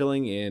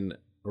filling in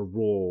a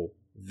role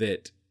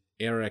that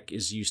Eric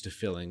is used to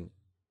filling,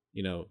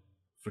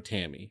 for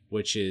Tammy,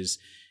 which is,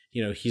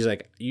 he's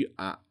like,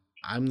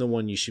 I'm the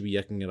one you should be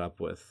yucking it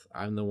up with.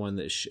 I'm the one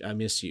that I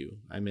miss you.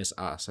 I miss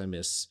us. I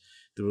miss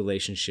the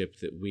relationship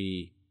that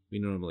we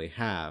normally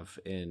have.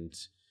 And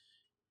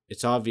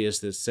it's obvious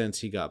that since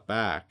he got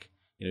back,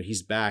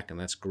 he's back, and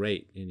that's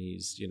great. And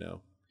he's,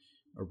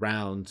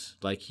 around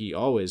like he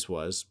always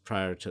was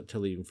prior to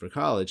leaving for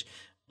college,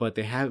 but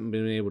they haven't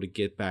been able to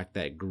get back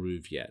that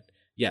groove yet.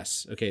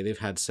 Yes, okay, they've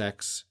had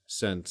sex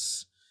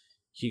since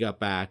he got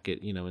back,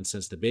 and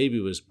since the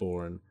baby was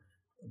born,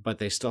 but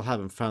they still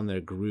haven't found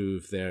their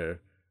groove, their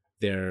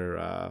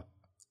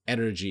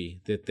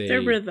energy that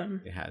their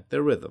rhythm. They had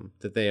their rhythm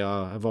that they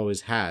have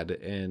always had,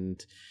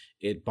 and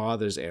it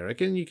bothers Eric.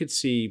 And you could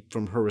see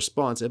from her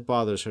response, it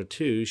bothers her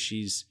too.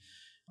 She's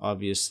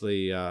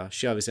obviously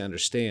she obviously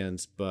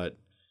understands, but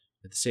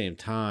at the same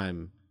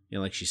time,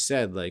 like she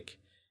said,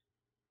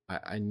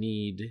 I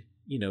need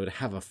to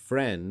have a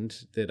friend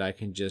that I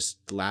can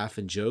just laugh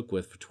and joke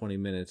with for 20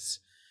 minutes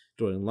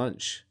during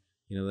lunch.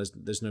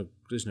 There's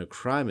no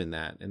crime in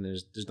that, and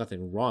there's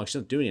nothing wrong. She's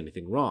not doing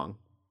anything wrong.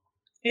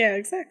 Yeah,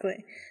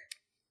 exactly.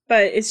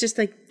 But it's just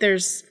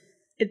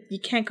you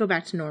can't go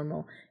back to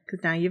normal,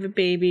 because now you have a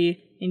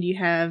baby and you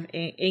have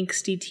an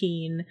angsty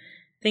teen.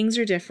 Things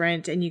are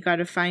different, and you got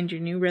to find your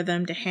new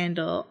rhythm to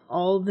handle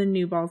all the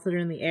new balls that are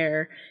in the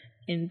air,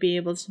 and be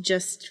able to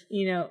just,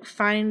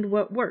 find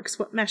what works,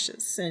 what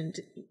meshes. And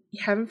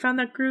you haven't found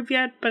that groove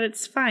yet, but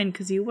it's fine,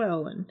 because you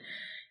will. And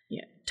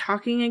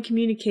talking and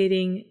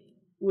communicating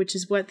which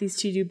is what these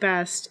two do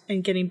best,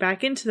 and getting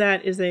back into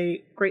that is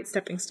a great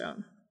stepping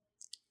stone.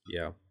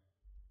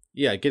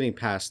 Yeah, getting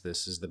past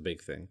this is the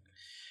big thing.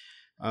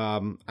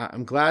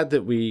 I'm glad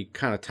that we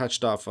kind of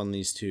touched off on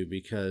these two,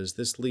 because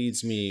this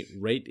leads me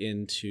right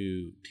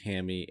into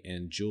Tammy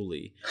and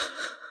Julie.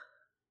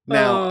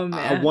 Now,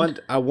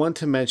 I want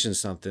to mention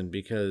something,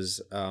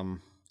 because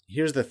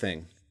here's the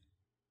thing.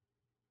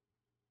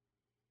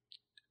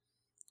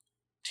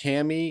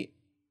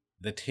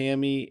 The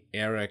Tammy,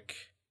 Eric,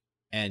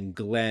 and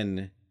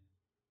Glenn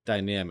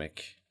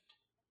dynamic,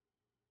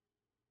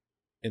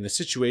 in the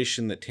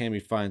situation that Tammy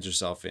finds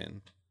herself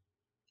in,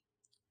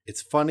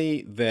 it's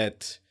funny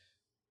that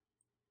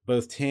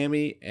both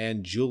Tammy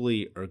and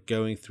Julie are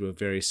going through a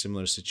very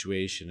similar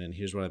situation, and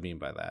here's what I mean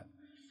by that.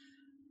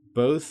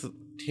 Both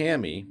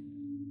Tammy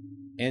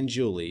and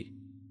Julie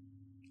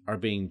are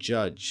being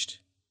judged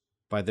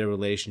by their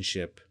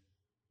relationship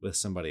with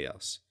somebody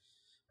else.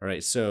 All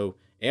right, so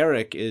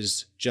Eric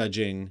is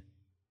judging,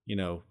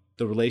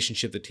 the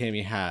relationship that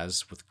Tammy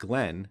has with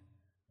Glenn,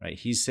 right?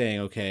 He's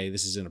saying, okay,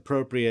 this is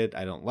inappropriate.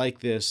 I don't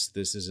like this.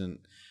 This isn't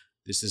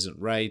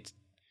right.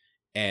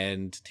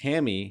 And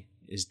Tammy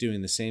is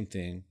doing the same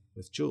thing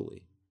with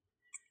Julie.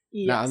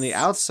 Yes. Now, on the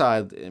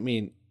outside, I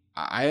mean,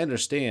 I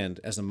understand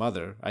as a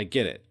mother, I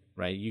get it,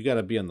 right? You got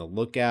to be on the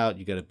lookout.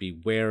 You got to be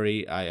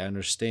wary. I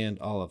understand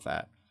all of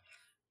that.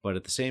 But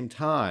at the same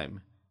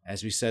time,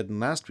 as we said in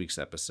last week's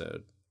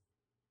episode,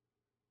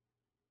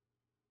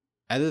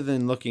 other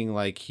than looking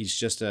like he's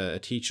just a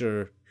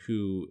teacher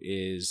who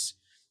is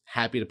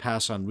happy to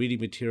pass on reading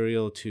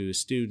material to a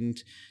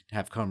student, to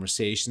have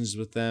conversations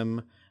with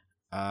them,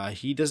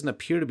 he doesn't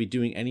appear to be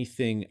doing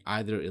anything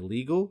either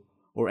illegal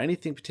or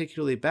anything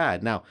particularly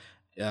bad. Now,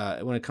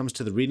 when it comes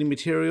to the reading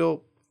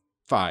material,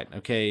 fine.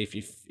 Okay,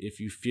 if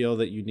you feel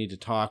that you need to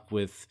talk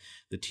with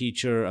the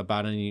teacher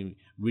about any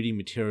reading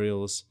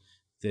materials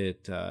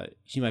that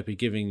he might be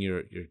giving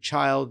your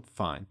child,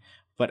 fine.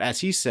 But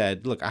as he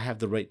said, look, I have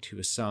the right to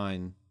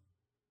assign,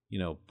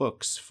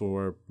 books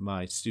for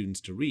my students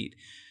to read.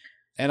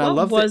 And I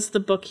love what was the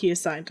book he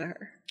assigned to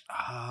her?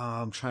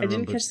 I'm trying to remember. I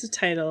didn't catch the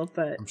title,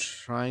 but I'm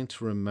trying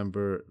to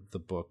remember the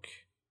book.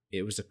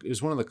 It was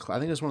one of the I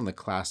think it was one of the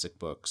classic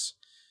books.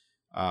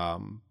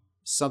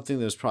 Something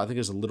that was probably, I think it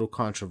was a little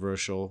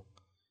controversial,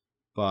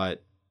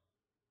 but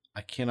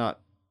I cannot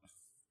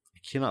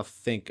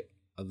think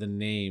of the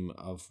name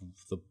of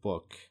the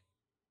book.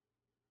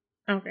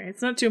 Okay,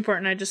 it's not too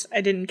important.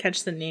 I didn't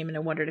catch the name, and I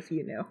wondered if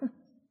you knew.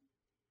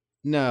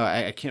 No,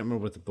 I can't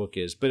remember what the book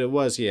is, but it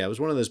was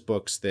one of those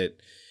books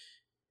that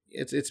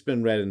it's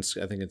been read in,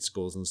 I think, in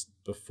schools and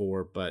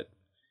before. But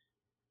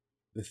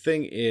the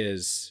thing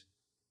is,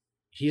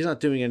 he's not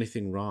doing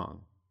anything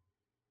wrong.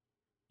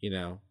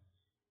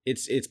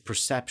 It's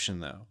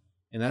perception though,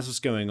 and that's what's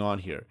going on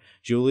here.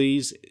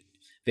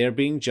 They're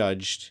being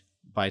judged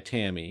by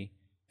Tammy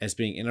as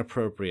being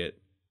inappropriate,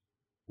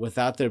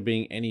 without there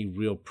being any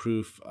real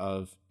proof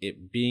of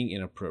it being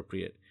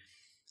inappropriate.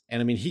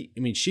 And I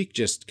mean, she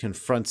just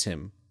confronts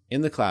him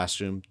in the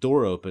classroom,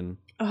 door open.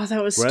 Oh,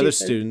 that was where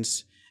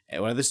stupid.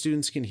 Other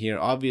students can hear.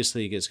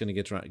 Obviously, it's going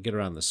to get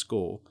around the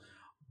school.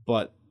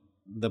 But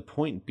the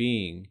point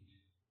being,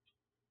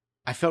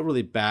 I felt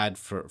really bad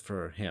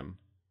for him.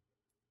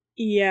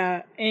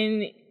 Yeah,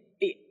 and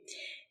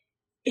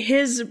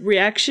his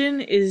reaction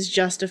is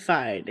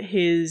justified.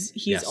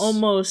 He's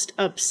almost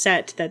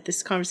upset that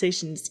this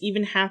conversation is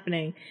even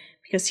happening,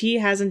 because he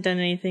hasn't done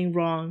anything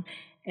wrong,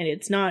 and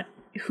it's not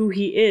who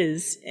he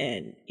is,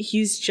 and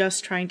he's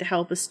just trying to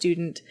help a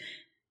student,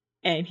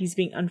 and he's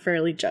being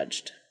unfairly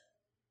judged.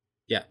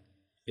 Yeah,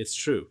 it's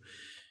true.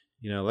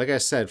 Like I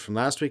said, from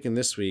last week and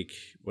this week,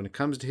 when it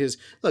comes to his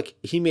look,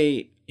 he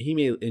may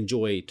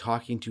enjoy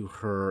talking to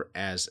her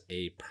as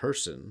a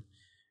person,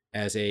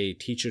 as a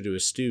teacher to a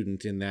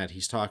student, in that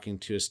he's talking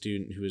to a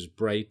student who is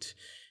bright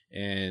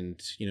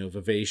and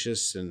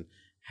vivacious and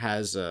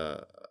has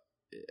a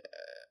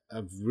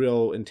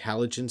real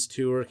intelligence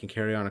to her, can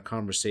carry on a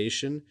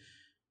conversation.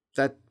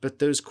 But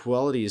those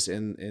qualities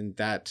and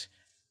that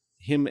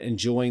him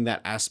enjoying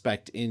that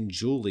aspect in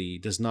Julie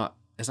that's not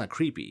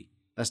creepy.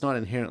 That's not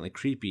inherently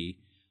creepy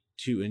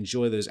to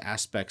enjoy those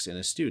aspects in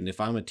a student.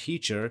 If I'm a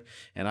teacher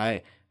and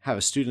I have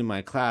a student in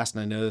my class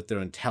and I know that they're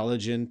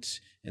intelligent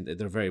and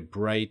they're very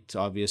bright,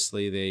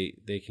 obviously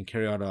they can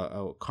carry on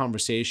a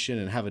conversation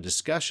and have a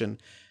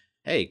discussion.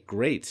 Hey,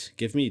 great.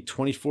 Give me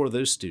 24 of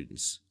those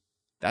students.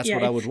 That's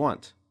what I would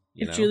want.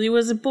 If Julie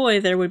was a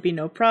boy, there would be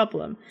no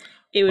problem.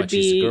 It would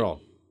be she's a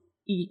girl.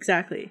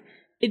 Exactly.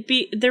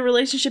 Their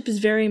relationship is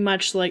very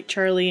much like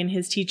Charlie and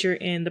his teacher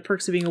in The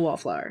Perks of Being a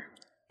Wallflower.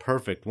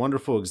 Perfect.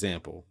 Wonderful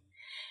example.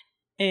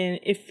 And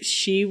if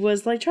she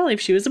was like Charlie,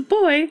 if she was a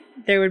boy,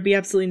 there would be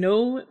absolutely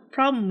no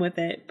problem with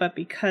it. But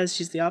because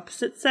she's the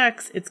opposite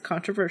sex, it's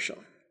controversial.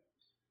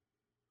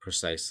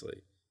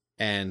 Precisely.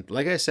 And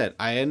like I said,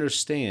 I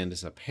understand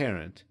as a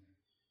parent,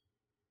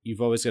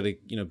 you've always got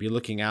to, be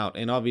looking out.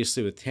 And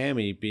obviously with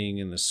Tammy being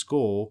in the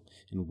school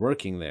and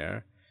working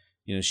there,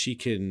 she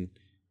can,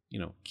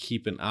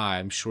 keep an eye.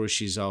 I'm sure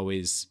she's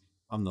always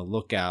on the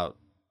lookout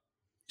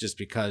just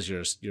because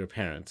you're a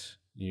parent,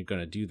 you're going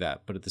to do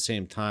that. But at the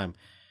same time,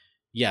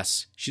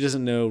 yes, she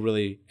doesn't know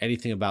really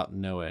anything about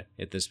Noah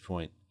at this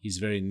point. He's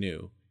very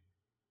new.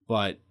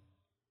 But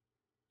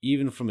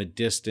even from a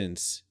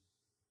distance,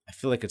 I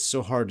feel like it's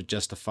so hard to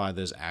justify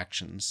those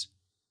actions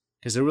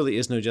because there really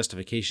is no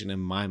justification in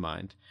my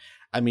mind.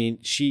 I mean,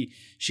 she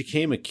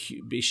came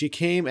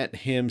at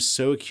him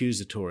so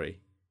accusatory.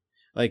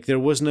 Like there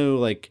was no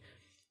like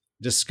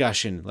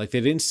discussion. Like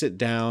they didn't sit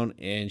down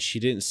and she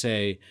didn't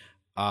say,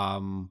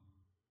 can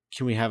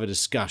we have a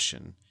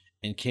discussion?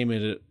 And came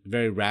at it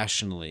very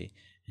rationally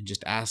and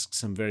just asked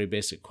some very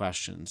basic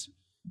questions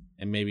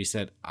and maybe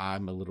said,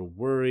 I'm a little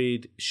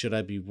worried. Should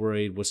I be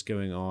worried? What's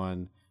going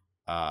on?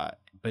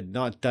 But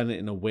not done it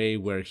in a way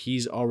where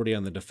he's already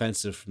on the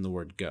defensive from the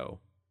word go.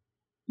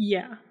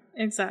 Yeah,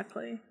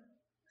 exactly.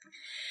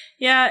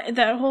 Yeah,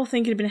 that whole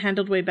thing could have been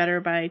handled way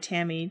better by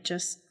Tammy.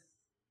 Just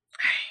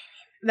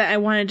that I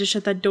wanted to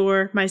shut that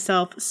door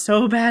myself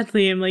so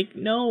badly. I'm like,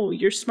 no,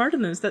 you're smarter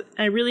than this. That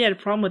I really had a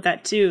problem with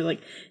that too.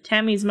 Like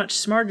Tammy's much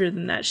smarter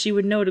than that. She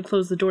would know to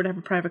close the door to have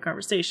a private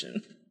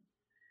conversation.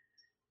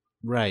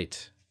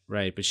 Right.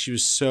 But she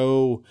was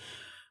so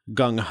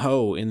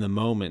gung-ho in the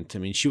moment. I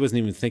mean, she wasn't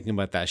even thinking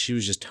about that. She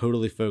was just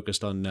totally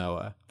focused on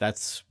Noah.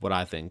 That's what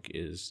I think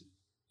is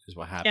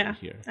what happened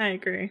here. I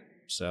agree.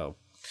 So,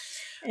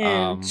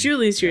 and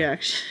Julie's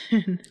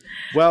reaction.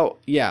 Well,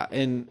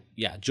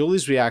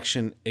 Julie's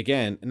reaction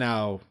again.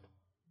 Now,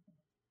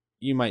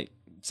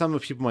 some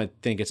people might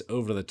think it's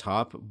over the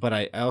top, but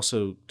I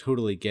also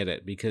totally get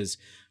it because,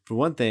 for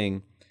one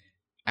thing,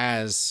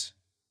 as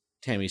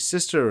Tammy's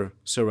sister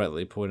so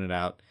rightly pointed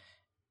out,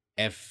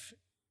 if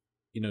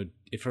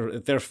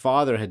their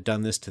father had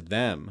done this to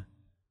them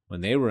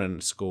when they were in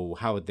school,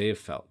 how would they have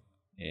felt?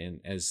 And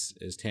as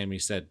Tammy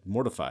said,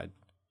 mortified.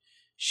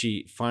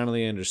 She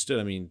finally understood.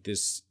 I mean,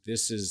 this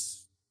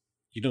is,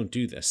 you don't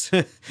do this.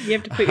 You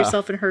have to put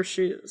yourself in her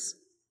shoes.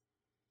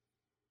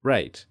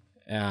 Right.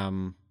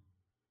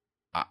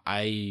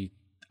 I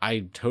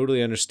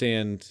totally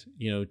understand,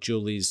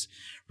 Julie's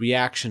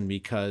reaction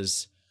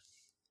because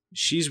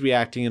she's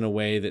reacting in a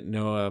way that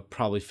Noah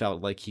probably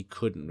felt like he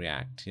couldn't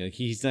react.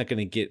 He's not going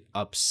to get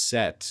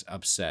upset,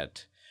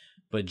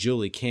 but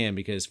Julie can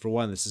because, for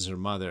one, this is her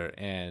mother,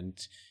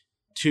 and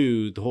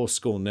two, the whole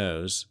school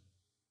knows.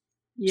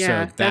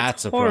 Yeah, so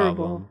that's a horrible.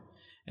 problem.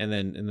 And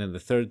then the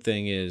third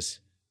thing is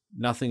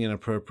nothing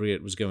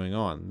inappropriate was going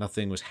on.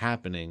 Nothing was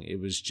happening. It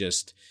was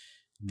just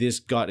this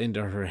got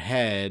into her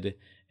head,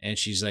 and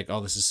she's like, "Oh,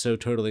 this is so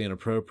totally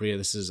inappropriate.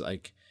 This is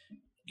like,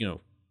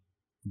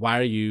 why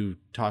are you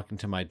talking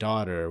to my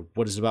daughter?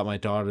 What is it about my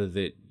daughter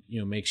that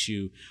makes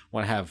you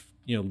want to have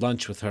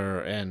lunch with her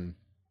and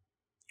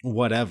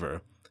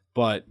whatever?"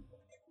 But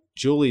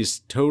Julie's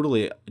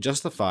totally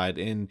justified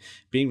in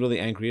being really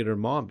angry at her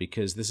mom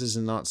because this is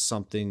not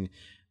something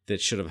that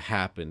should have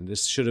happened.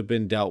 This should have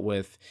been dealt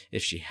with.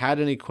 If she had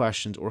any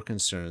questions or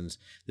concerns,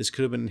 this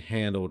could have been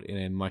handled in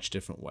a much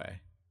different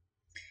way.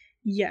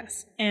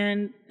 Yes,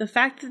 and the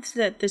fact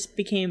that this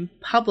became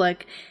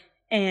public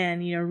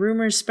and,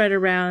 rumors spread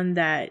around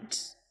that,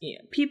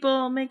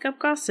 people make up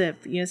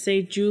gossip,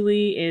 say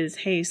Julie is,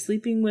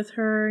 sleeping with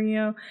her,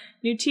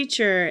 new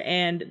teacher,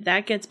 and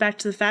that gets back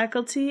to the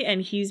faculty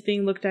and he's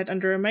being looked at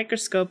under a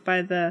microscope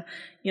by the,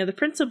 the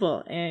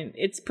principal, and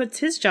it puts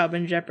his job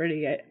in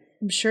jeopardy.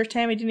 I'm sure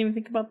Tammy didn't even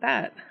think about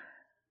that.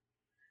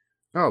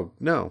 Oh,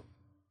 no.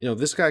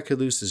 This guy could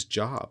lose his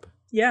job.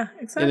 Yeah,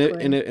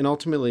 exactly. And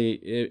ultimately,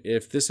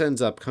 if this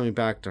ends up coming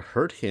back to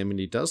hurt him and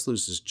he does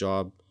lose his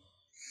job,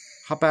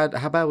 how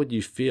bad would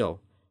you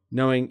feel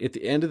knowing at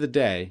the end of the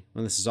day,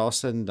 when this is all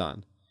said and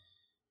done,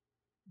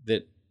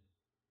 that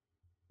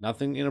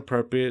nothing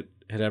inappropriate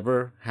had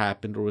ever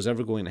happened or was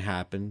ever going to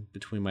happen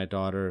between my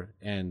daughter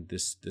and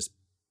this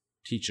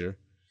teacher,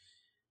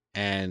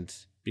 and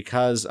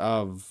because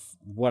of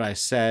what I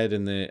said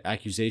and the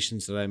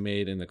accusations that I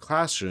made in the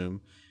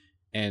classroom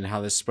and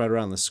how this spread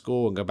around the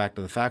school and got back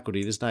to the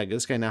faculty, this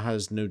guy now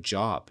has no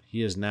job.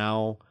 He's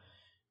now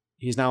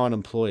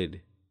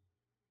unemployed.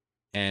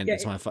 And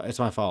it's my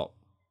fault.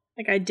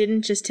 Like, I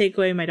didn't just take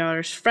away my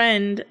daughter's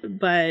friend,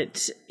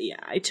 but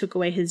I took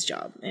away his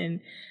job.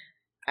 And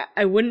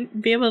I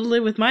wouldn't be able to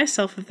live with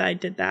myself if I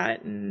did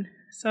that. And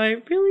so I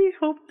really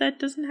hope that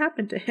doesn't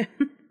happen to him.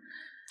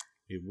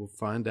 We will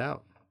find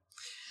out.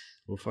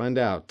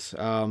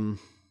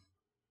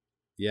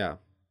 Yeah.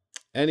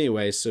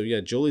 Anyway, so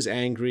Julie's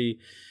angry.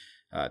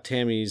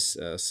 Tammy's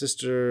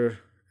sister,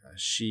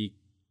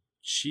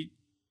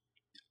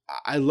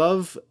 I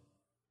love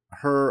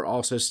her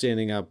also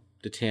standing up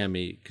to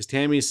Tammy, because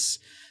Tammy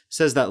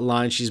says that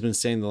line she's been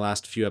saying the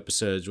last few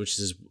episodes, which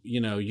is, you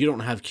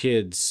don't have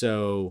kids,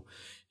 so,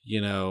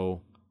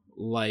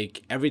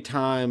 like every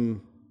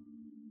time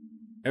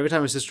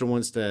a sister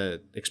wants to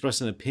express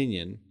an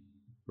opinion,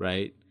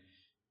 right?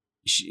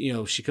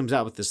 She comes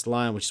out with this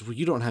line, which is, well,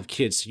 you don't have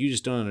kids, so you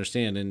just don't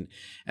understand.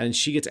 And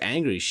she gets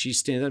angry. She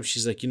stands up.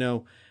 She's like,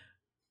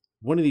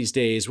 one of these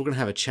days we're going to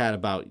have a chat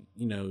about,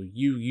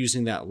 you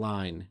using that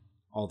line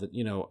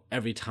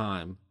every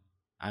time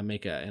I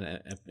make an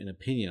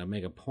opinion, I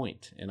make a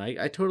point. And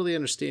I totally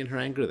understand her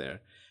anger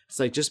there. It's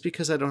like, just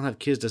because I don't have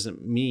kids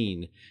doesn't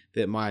mean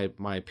that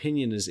my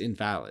opinion is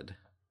invalid.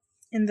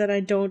 And that I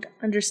don't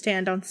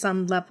understand on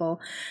some level.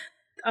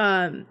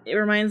 It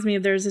reminds me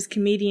of, there's this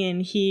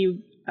comedian,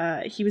 he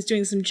was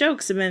doing some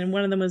jokes, and then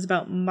one of them was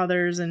about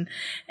mothers and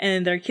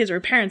their kids, or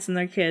parents and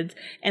their kids,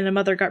 and the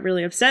mother got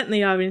really upset in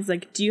the audience,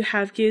 like, do you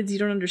have kids? You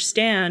don't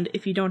understand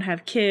if you don't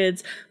have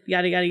kids,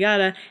 yada yada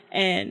yada.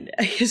 And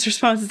his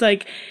response is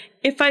like,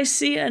 if I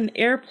see an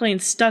airplane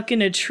stuck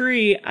in a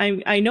tree,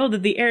 I know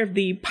that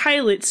the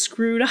pilot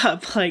screwed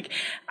up. Like,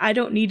 I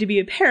don't need to be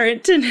a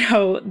parent to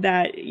know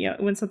that, you know,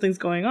 when something's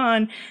going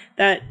on,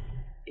 that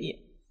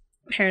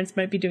parents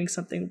might be doing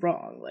something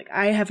wrong. Like,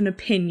 I have an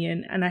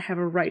opinion and I have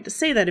a right to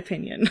say that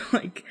opinion.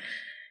 Like,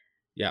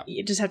 yeah,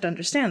 you just have to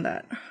understand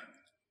that.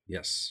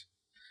 Yes.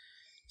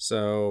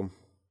 So,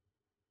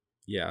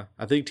 yeah,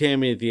 I think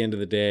Tammy at the end of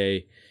the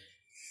day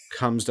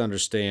comes to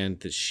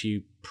understand that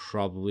she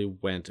probably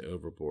went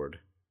overboard.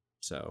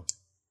 So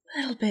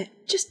a little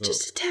bit, just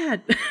a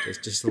tad,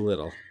 just a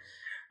little.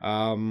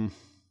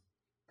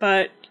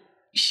 But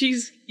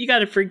you got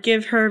to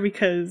forgive her,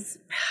 because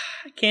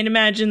I can't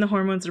imagine the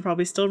hormones are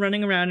probably still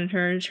running around in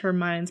her. Her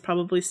mind's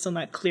probably still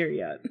not clear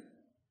yet.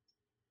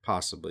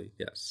 Possibly,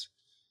 yes.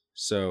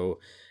 So,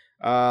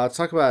 let's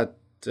talk about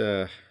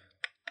how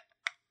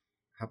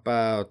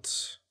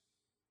about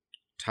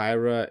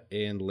Tyra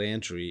and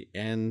Landry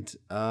and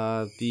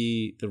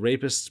the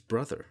rapist's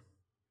brother.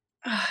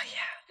 Oh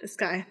yeah, this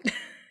guy.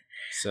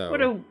 So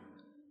what a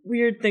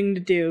weird thing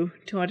to do,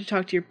 to want to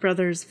talk to your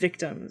brother's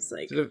victims.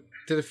 Like,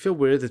 did it feel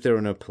weird that there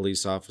were no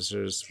police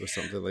officers with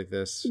something like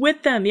this?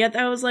 With them, yeah.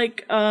 I was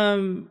like,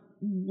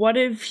 what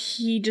if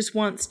he just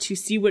wants to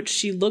see what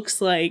she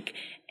looks like,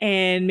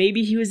 and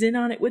maybe he was in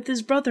on it with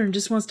his brother and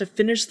just wants to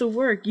finish the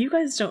work? You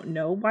guys don't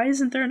know. Why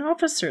isn't there an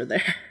officer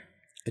there?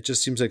 It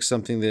just seems like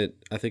something that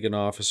I think an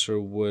officer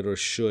would or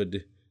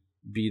should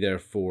be there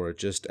for,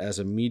 just as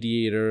a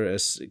mediator,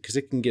 because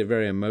it can get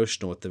very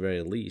emotional at the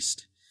very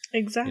least.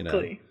 Exactly.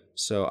 You know?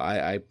 So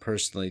I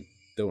personally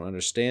don't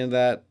understand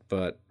that,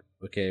 but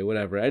okay,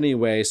 whatever.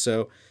 Anyway,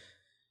 so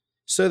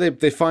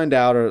they find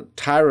out, or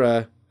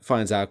Tyra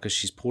finds out because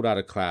she's pulled out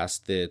of class,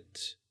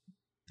 that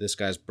this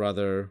guy's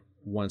brother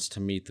wants to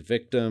meet the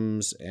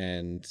victims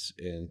and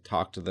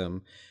talk to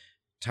them.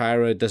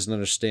 Tyra doesn't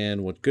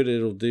understand what good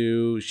it'll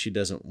do. She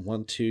doesn't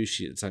want to.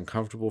 It's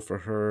uncomfortable for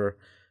her,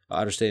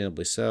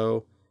 understandably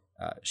so.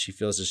 She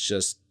feels it's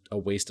just a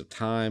waste of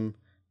time.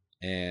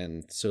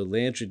 And so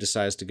Landry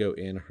decides to go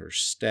in her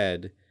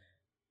stead.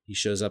 He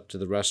shows up to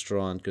the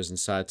restaurant, goes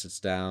inside, sits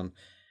down.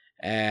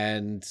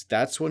 And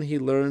that's when he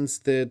learns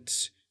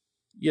that,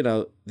 you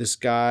know, this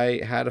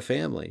guy had a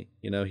family.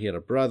 You know, he had a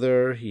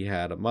brother, he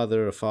had a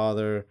mother, a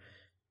father,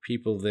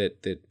 people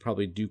that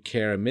probably do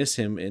care and miss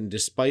him. And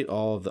despite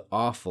all of the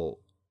awful,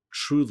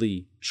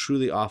 truly,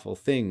 truly awful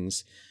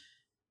things,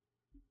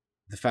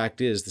 the fact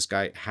is this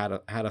guy had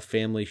a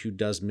family who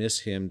does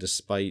miss him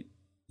despite,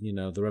 you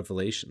know, the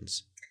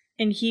revelations.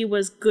 And he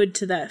was good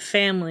to that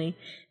family.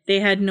 They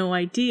had no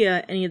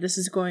idea any of this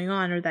is going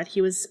on, or that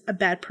he was a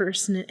bad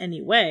person in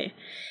any way.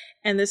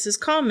 And this is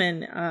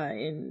common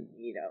in,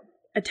 you know,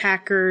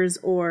 attackers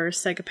or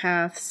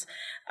psychopaths.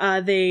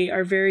 They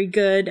are very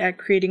good at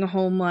creating a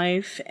home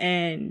life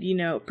and, you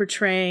know,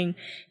 portraying,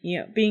 you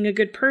know, being a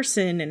good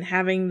person and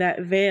having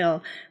that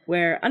veil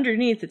where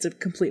underneath it's a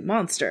complete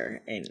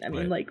monster. And I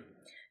mean, like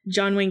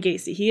John Wayne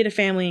Gacy, he had a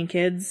family and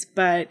kids,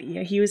 but, you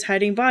know, he was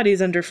hiding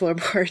bodies under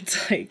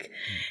floorboards. Like,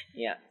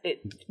 yeah,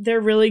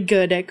 they're really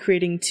good at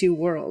creating two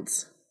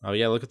worlds. Oh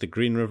yeah, look at the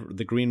Green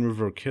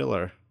River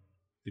Killer.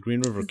 The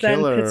Green River Is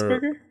Killer. That in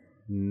Pittsburgh?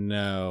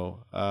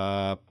 No.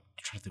 I'm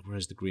trying to think,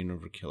 where's the Green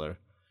River Killer?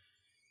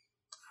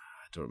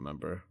 I don't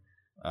remember.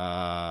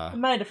 I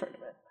might have heard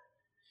of it.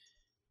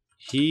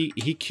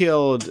 He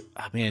killed.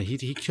 Oh, man,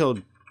 he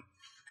killed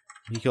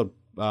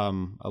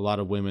a lot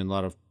of women, a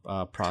lot of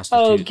prostitutes.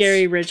 Oh,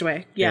 Gary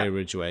Ridgway. Yeah, Gary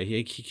Ridgway.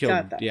 He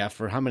killed. Yeah,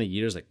 for how many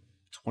years? Like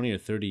 20 or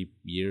 30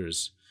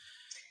 years.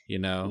 You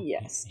know.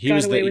 Yes. He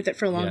got away with it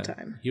for a long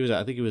time. He was.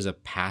 I think he was a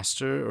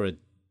pastor or a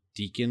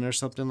deacon or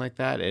something like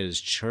that at his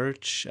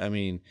church. I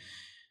mean,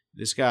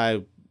 this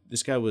guy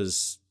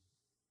was.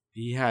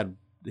 He had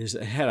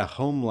a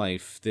home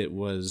life that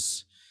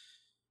was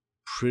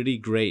pretty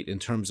great in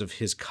terms of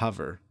his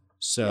cover.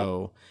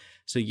 So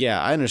yeah,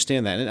 I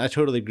understand that, and I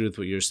totally agree with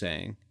what you're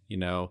saying. You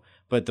know,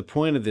 but the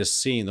point of this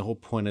scene, the whole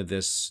point of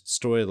this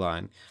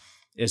storyline,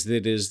 is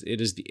that it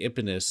is the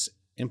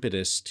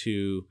impetus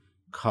to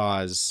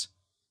cause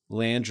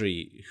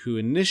Landry, who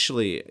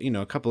initially, you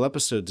know, a couple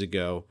episodes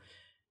ago,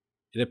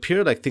 it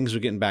appeared like things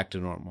were getting back to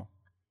normal.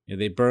 You know,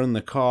 they burned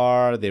the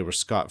car, they were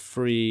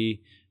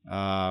scot-free.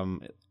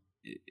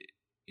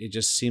 It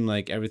just seemed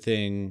like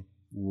everything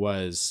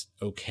was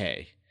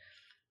okay.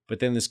 But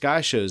then this guy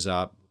shows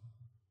up,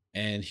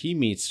 and he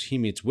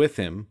meets with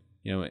him,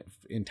 you know,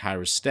 in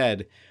Tyra's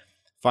stead,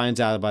 finds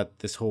out about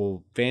this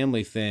whole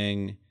family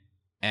thing,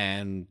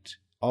 and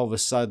all of a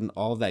sudden,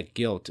 all that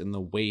guilt and the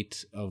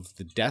weight of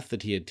the death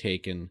that he had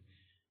taken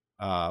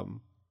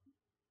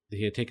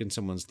he had taken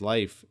someone's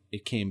life,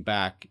 it came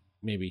back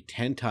maybe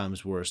 10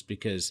 times worse,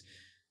 because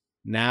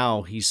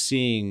now he's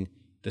seeing,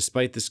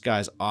 despite this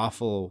guy's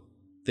awful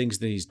things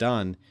that he's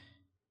done,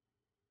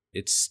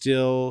 it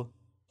still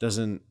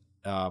doesn't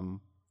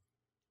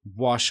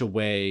wash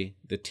away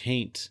the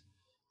taint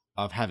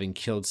of having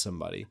killed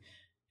somebody.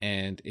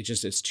 And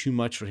it's too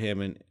much for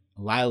him. And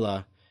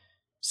Lila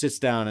sits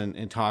down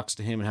and talks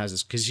to him and has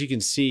this, because you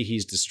can see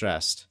he's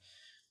distressed.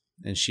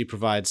 And she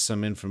provides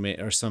some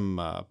information or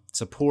some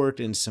support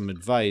and some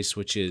advice,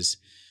 which is,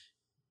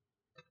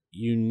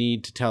 you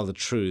need to tell the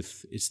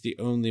truth. It's the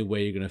only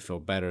way you're going to feel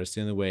better. It's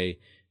the only way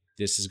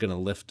this is going to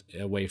lift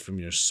away from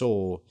your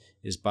soul,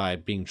 is by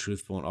being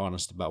truthful and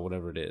honest about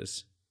whatever it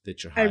is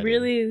that you're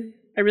hiding.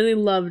 I really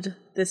loved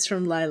this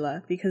from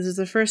Lila, because it was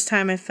the first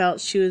time I felt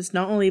she was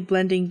not only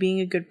blending being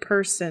a good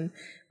person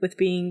with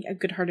being a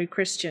good-hearted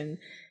Christian.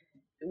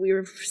 We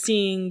were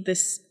seeing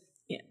this,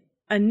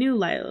 a new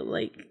Lila.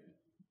 Like,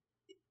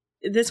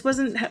 this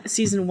wasn't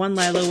season 1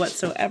 Lila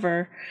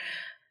whatsoever.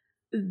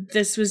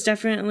 This was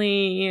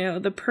definitely,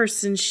 the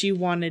person she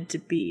wanted to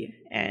be,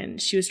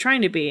 and she was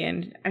trying to be,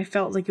 and I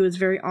felt like it was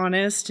very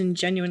honest and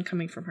genuine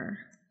coming from her.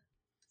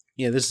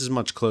 Yeah, this is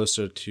much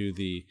closer to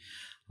the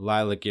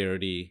Lila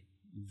Garrity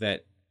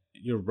that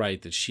you're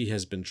right, that she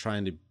has been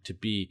trying to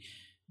be.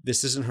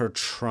 This isn't her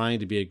trying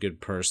to be a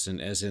good person,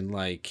 as in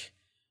like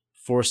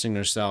forcing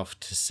herself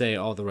to say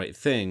all the right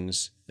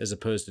things as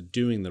opposed to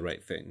doing the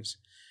right things.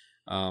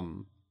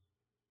 And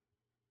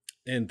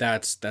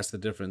that's the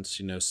difference.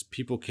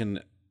 People can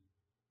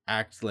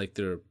act like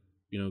they're,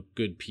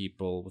 good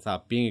people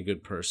without being a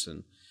good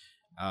person,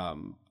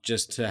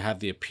 just to have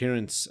the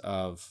appearance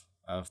of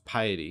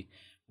piety.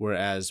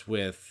 Whereas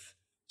with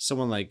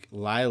someone like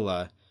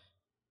Lila,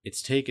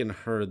 it's taken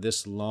her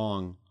this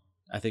long,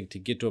 I think, to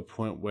get to a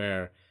point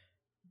where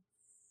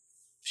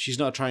she's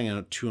not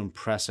trying to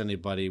impress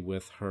anybody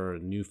with her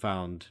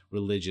newfound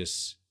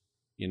religious,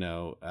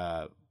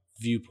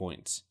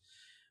 viewpoints,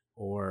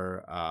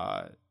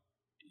 or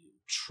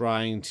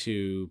trying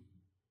to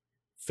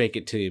fake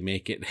it till you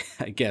make it,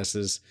 I guess,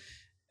 is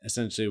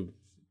essentially,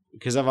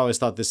 because I've always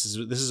thought this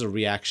is a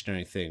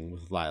reactionary thing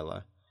with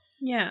Lila.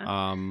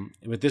 Yeah.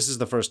 But this is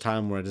the first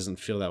time where it doesn't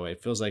feel that way.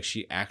 It feels like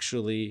she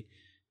actually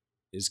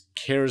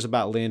cares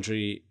about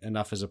Landry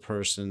enough as a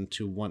person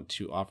to want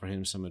to offer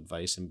him some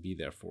advice and be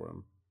there for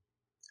him.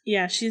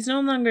 Yeah, she's no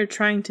longer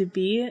trying to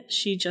be,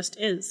 she just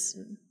is.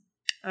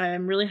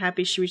 I'm really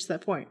happy she reached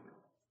that point.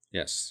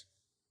 Yes.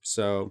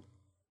 So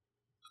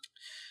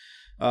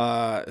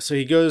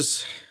he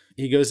goes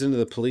into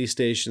the police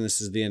station. This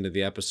is the end of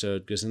the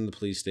episode. Goes into the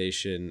police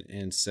station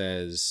and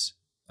says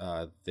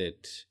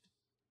that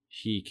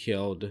he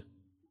killed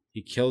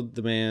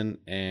the man,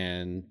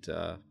 and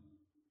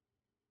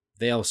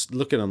they all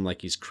look at him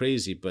like he's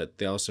crazy, but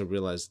they also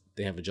realize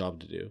they have a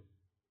job to do,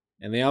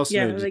 and they also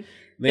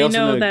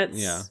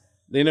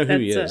they know who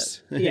he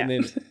is. Yeah.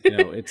 And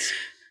it's,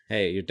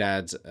 hey, your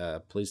dad's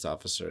a police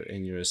officer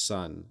and you're his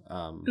son.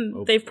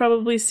 They've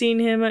probably seen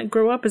him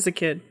grow up as a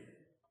kid.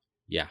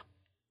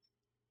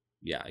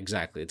 Yeah,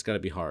 exactly. It's got to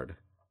be hard.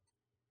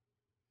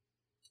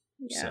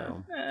 Yeah,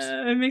 so.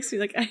 It makes me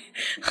like, I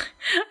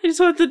just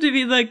want them to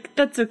be like,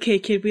 that's okay,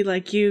 kid. We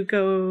like you.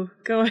 Go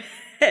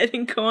ahead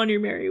and go on your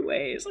merry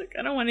ways. Like,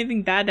 I don't want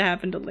anything bad to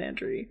happen to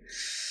Landry.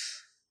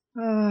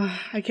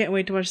 I can't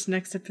wait to watch the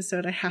next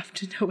episode. I have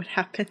to know what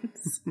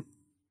happens.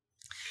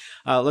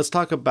 Let's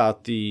talk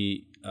about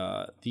the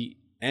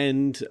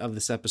end of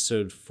this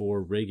episode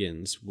for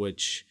Riggins,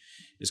 which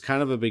is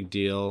kind of a big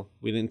deal.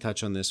 We didn't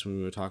touch on this when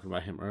we were talking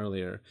about him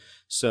earlier.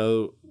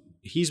 So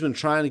he's been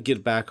trying to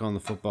get back on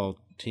the football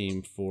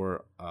team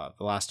for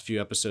the last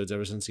few episodes,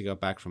 ever since he got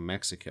back from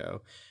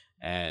Mexico.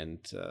 And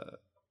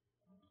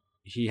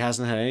he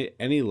hasn't had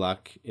any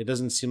luck. It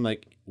doesn't seem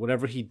like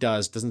whatever he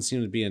does doesn't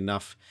seem to be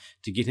enough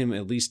to get him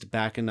at least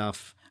back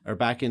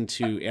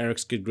into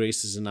Eric's good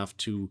graces enough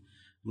to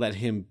let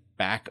him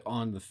back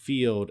on the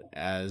field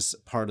as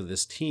part of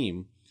this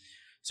team.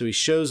 So he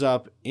shows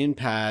up in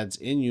pads,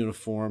 in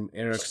uniform.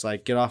 Eric's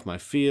like, "Get off my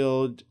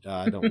field!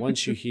 I don't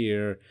want you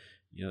here.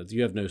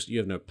 You have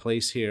no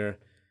place here."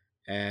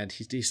 And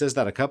he says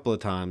that a couple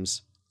of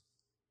times.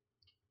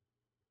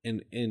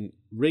 And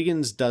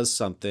Riggins does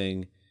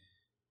something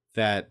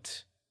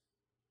that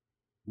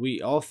we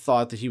all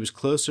thought that he was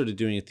closer to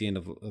doing at the end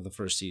of the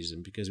first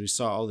season, because we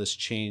saw all this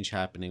change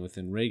happening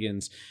within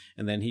Riggins,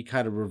 and then he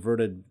kind of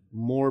reverted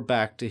more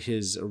back to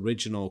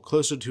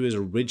closer to his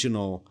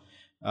original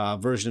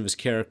version of his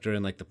character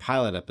in like the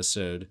pilot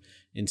episode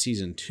in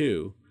season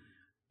 2.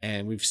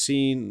 And we've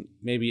seen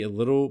maybe a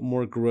little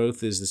more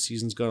growth as the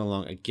season's gone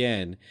along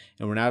again,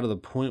 and we're now to the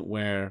point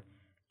where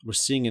we're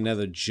seeing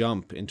another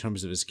jump in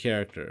terms of his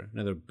character,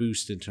 another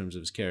boost in terms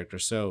of his character.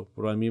 So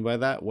what do I mean by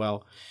that?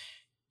 Well,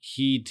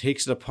 he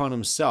takes it upon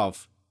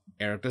himself.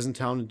 Eric doesn't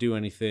tell him to do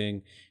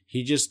anything.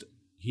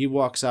 He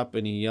walks up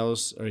and he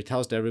yells, or he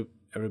tells to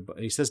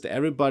everybody, he says to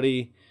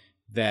everybody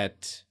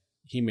that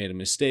he made a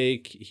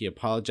mistake. He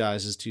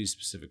apologizes to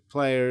specific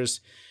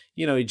players.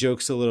 he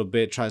jokes a little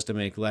bit, tries to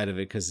make light of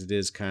it because it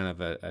is kind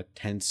of a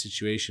tense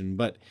situation,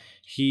 but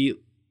he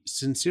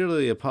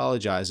sincerely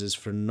apologizes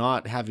for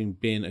not having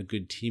been a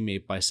good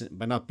teammate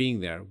by not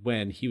being there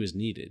when he was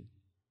needed.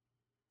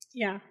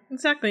 Yeah,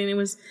 exactly. And it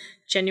was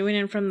genuine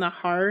and from the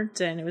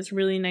heart, and it was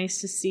really nice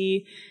to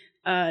see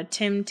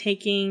Tim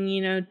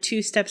taking,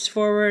 2 steps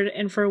forward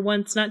and for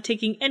once not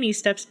taking any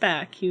steps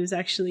back. He was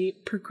actually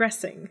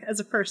progressing as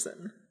a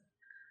person.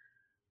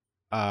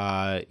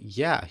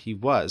 Yeah, he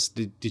was.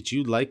 Did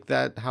you like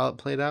that, how it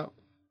played out?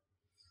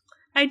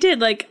 I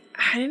did.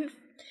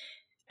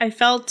 I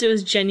felt it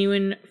was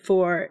genuine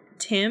for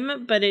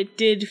Tim, but it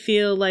did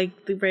feel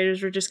like the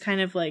writers were just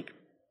kind of like,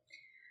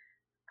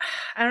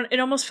 it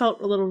almost felt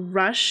a little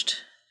rushed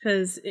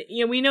because,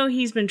 we know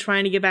he's been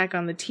trying to get back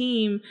on the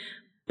team,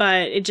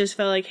 but it just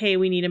felt like, hey,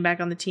 we need him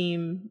back on the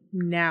team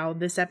now,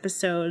 this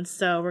episode,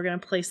 so we're going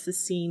to place the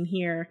scene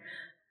here.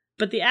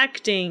 But the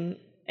acting,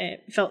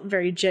 it felt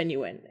very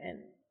genuine, and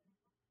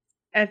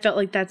I felt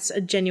like that's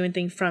a genuine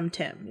thing from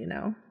Tim,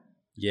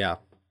 Yeah.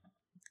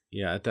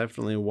 Yeah, it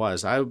definitely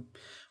was. I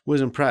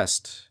was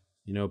impressed,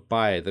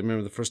 by it. I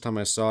remember the first time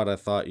I saw it, I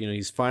thought,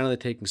 he's finally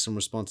taking some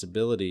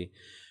responsibility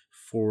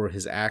for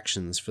his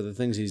actions, for the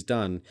things he's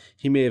done.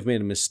 He may have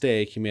made a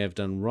mistake, he may have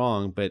done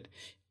wrong, but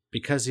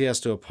because he has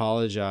to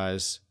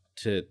apologize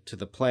to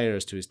the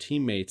players, to his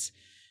teammates,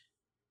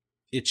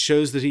 it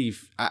shows that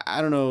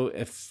I don't know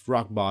if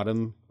rock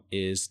bottom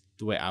is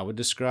the way I would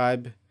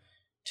describe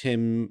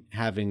Tim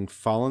having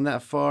fallen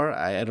that far.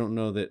 I don't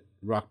know that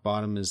rock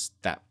bottom is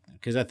that,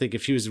 because I think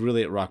if he was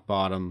really at rock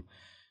bottom,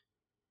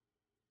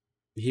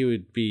 he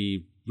would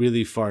be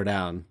really far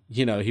down.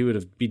 He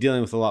would be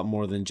dealing with a lot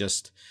more than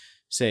just,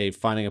 say,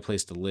 finding a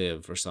place to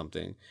live or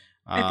something.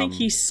 I think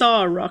he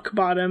saw rock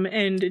bottom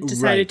and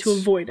decided to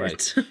avoid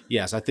it.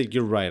 Yes, I think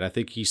you're right. I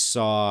think he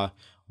saw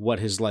what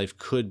his life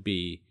could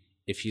be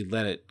if he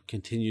let it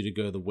continue to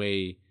go the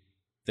way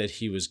that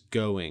he was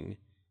going.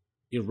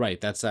 You're right.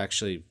 That's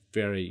actually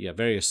very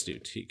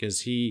astute,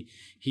 because he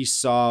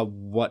saw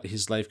what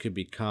his life could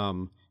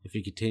become if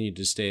he continued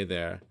to stay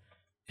there.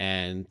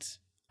 And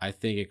I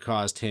think it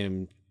caused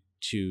him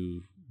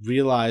to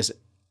realize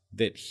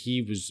that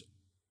he was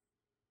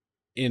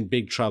in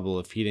big trouble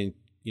if he didn't,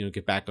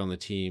 get back on the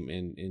team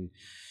and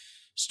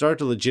start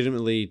to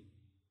legitimately,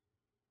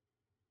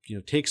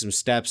 take some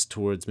steps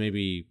towards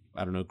maybe,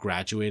 I don't know,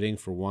 graduating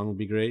for one would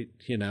be great,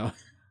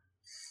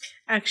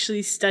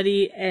 Actually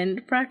study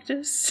and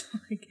practice.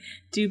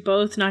 Do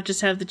both, not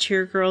just have the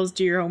cheer girls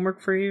do your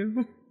homework for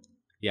you.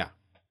 Yeah.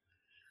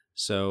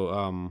 So,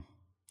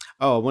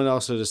 I wanted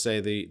also to say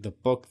the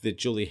book that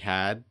Julie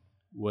had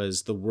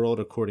was The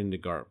World According to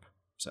Garp.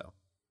 So.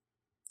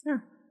 Yeah.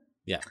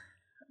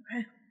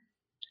 Okay.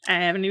 I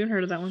haven't even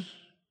heard of that one.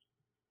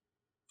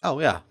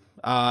 Oh, yeah.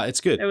 It's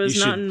good. It was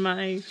not in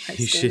my high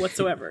school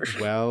whatsoever.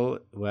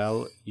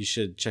 Well, you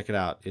should check it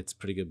out. It's a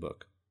pretty good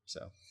book.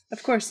 So.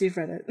 Of course you've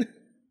read it.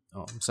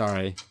 Oh, I'm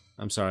sorry.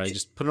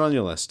 Just put it on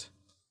your list.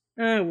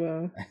 Oh,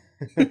 well.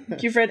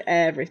 You've read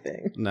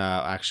everything. No,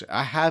 actually,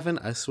 I haven't.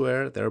 I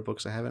swear. There are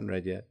books I haven't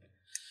read yet.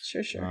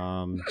 Sure.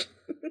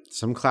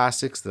 Some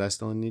classics that I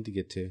still need to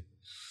get to.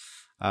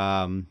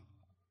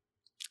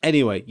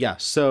 Anyway, yeah,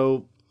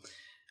 so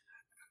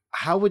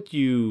how would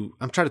you...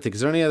 I'm trying to think.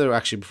 Is there any other...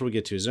 Actually, before we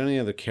get to... Is there any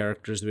other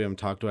characters that we haven't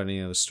talked about? Any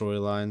other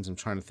storylines? I'm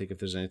trying to think if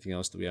there's anything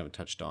else that we haven't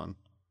touched on.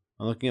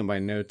 I'm looking at my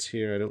notes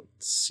here. I don't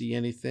see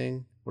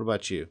anything. What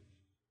about you?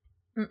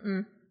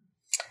 I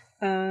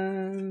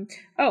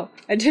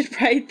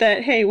did write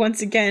that, hey,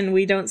 once again,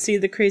 we don't see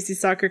the crazy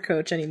soccer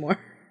coach anymore.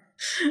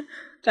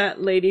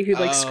 That lady who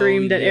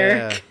screamed at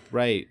Eric.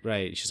 Right.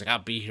 She's like, I'll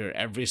be here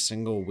every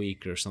single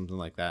week or something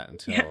like that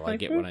until I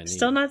get what I need.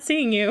 Still not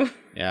seeing you.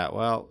 Yeah,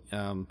 well,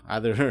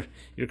 either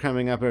you're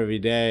coming up every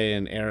day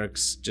and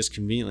Eric's just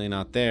conveniently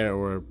not there,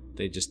 or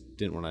they just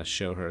didn't want to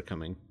show her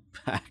coming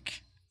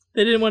back.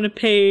 They didn't want to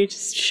pay to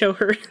show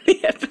her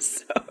the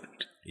episode.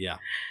 Yeah.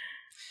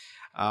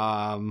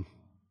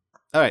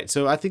 All right,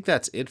 so I think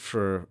that's it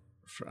for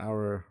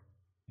our,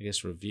 I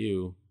guess,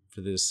 review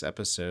for this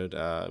episode.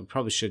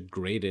 Probably should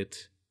grade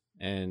it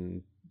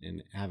and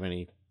have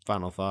any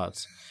final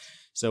thoughts.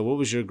 So what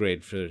was your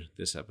grade for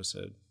this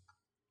episode?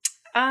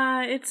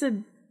 It's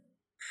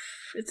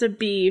a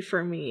B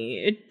for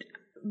me.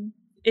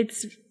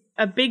 It's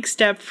a big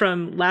step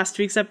from last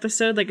week's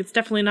episode. It's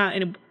definitely not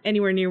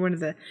anywhere near one of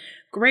the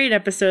great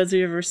episodes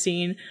we've ever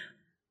seen,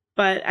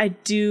 but I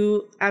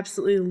do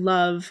absolutely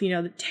love,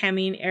 the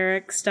Tammy and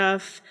Eric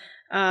stuff.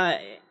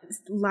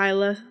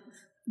 Lila,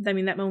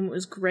 that moment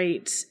was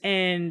great.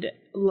 And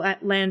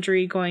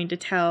Landry going to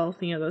tell,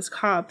 those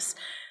cops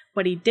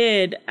what he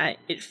did.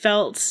 It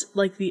felt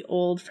like the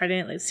old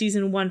Friday Night Lights,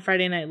 season 1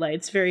 Friday Night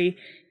Lights, very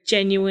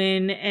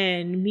genuine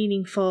and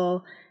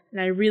meaningful. And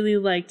I really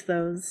liked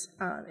those.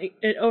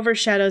 It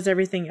overshadows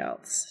everything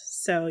else.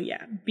 So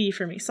yeah, B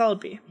for me, solid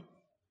B.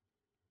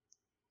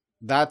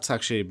 That's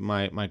actually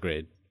my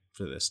grade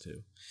for this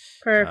too.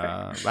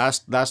 Perfect.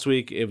 Last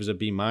week it was a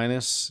B-.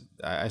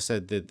 I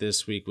said that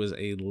this week was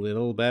a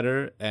little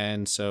better,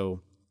 and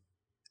so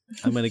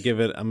I'm gonna give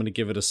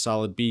it a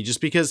solid B,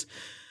 just because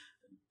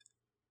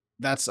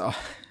that's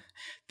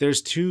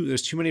there's too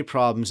many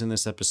problems in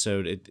this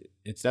episode. It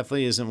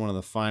definitely isn't one of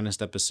the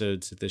finest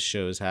episodes that this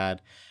show has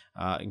had,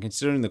 and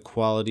considering the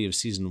quality of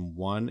season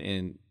 1,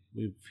 and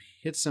we've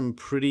hit some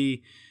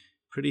pretty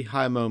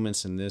high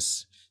moments in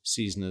this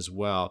season as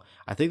well.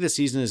 I think the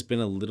season has been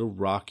a little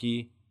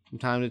rocky from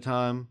time to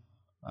time.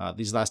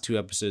 These last 2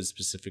 episodes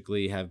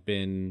specifically have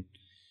been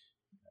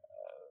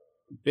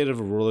a bit of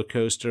a roller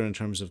coaster in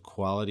terms of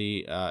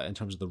quality, in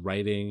terms of the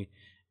writing,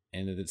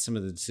 and some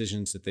of the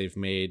decisions that they've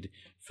made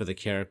for the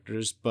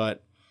characters.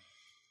 But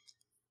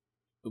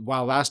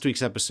while last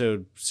week's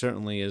episode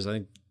certainly is, I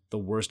think, the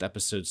worst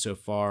episode so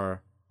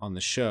far on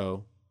the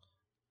show,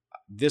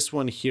 this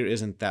one here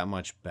isn't that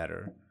much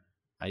better.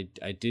 I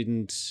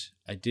didn't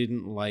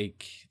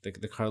like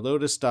the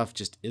Carlota stuff.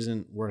 Just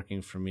isn't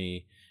working for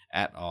me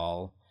at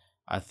all.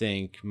 I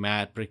think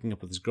Matt breaking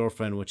up with his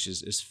girlfriend, which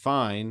is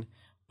fine,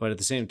 but at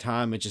the same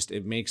time,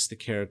 it makes the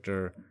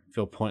character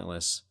feel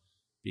pointless,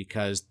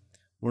 because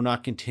we're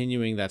not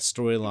continuing that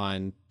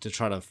storyline to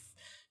try to,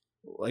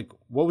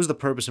 what was the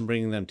purpose in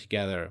bringing them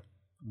together?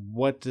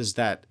 What does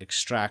that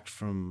extract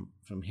from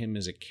him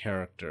as a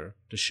character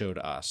to show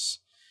to us?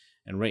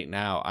 And right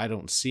now, I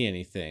don't see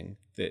anything.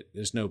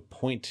 There's no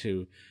point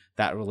to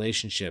that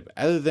relationship,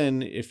 other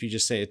than if you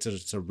just say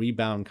it's a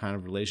rebound kind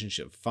of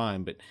relationship,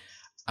 fine, but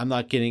I'm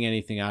not getting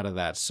anything out of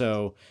that.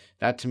 So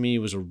that to me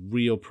was a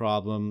real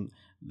problem.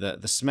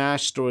 The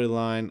Smash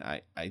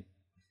storyline, I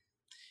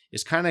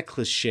is kind of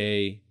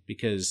cliche,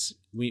 because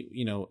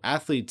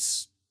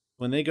athletes,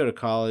 when they go to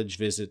college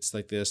visits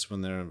like this,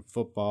 when they're in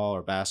football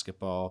or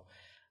basketball,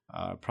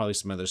 probably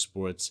some other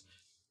sports,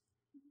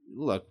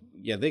 look,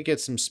 yeah, they get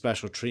some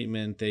special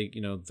treatment. They,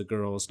 the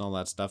girls and all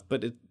that stuff,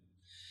 but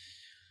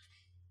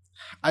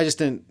I just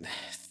didn't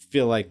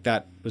feel like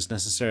that was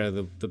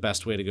necessarily the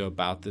best way to go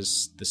about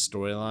this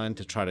storyline,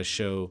 to try to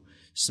show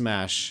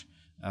Smash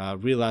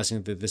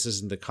realizing that this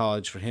isn't the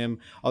college for him.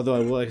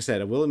 Although like I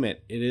said, I will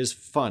admit, it is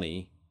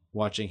funny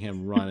watching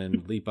him run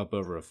and leap up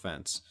over a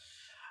fence.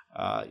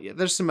 Yeah,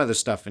 there's some other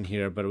stuff in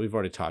here, but we've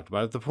already talked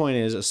about it. The point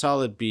is, a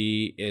solid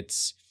B.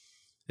 It's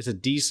a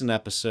decent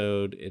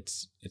episode.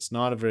 It's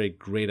not a very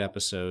great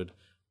episode.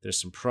 There's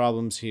some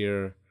problems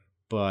here,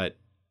 but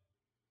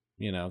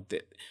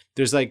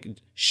there's like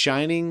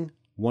shining,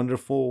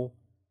 wonderful,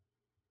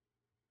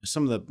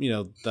 some of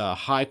the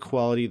high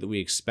quality that we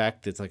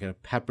expect. It's like a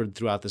peppered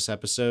throughout this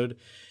episode,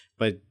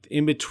 but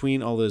in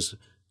between all those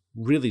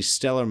really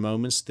stellar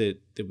moments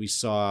that we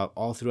saw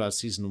all throughout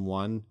season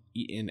 1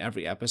 in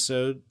every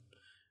episode,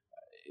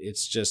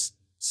 it's just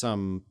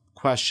some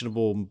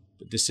questionable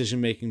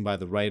decision making by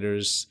the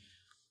writers,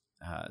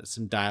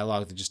 some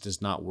dialogue that just is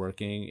not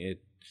working.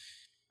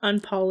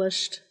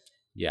 Unpolished.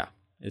 Yeah,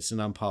 it's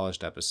an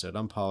unpolished episode,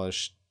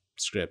 unpolished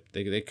script.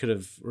 They could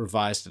have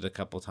revised it a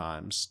couple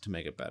times to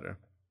make it better.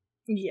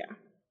 Yeah.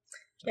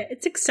 Yeah,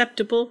 it's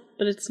acceptable,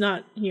 but it's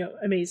not,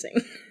 amazing.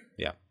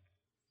 Yeah.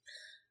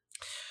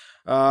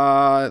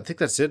 I think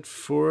that's it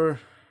for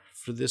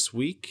this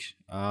week.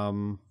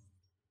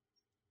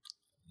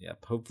 Yeah,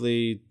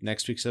 hopefully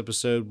next week's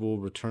episode will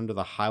return to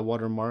the high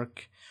water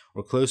mark,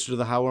 or closer to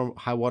the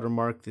high water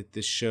mark that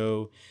this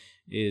show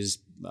is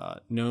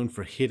known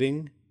for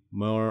hitting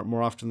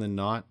more often than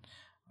not.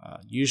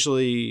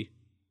 Usually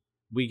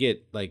we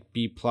get like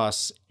B+,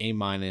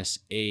 A-,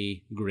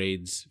 A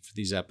grades for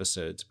these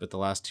episodes, but the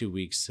last 2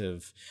 weeks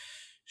have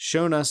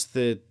shown us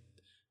that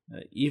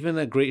even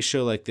a great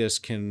show like this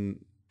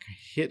can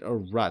hit a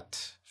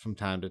rut from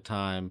time to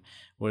time,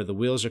 where the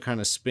wheels are kind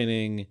of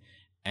spinning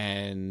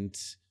and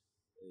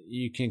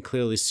you can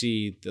clearly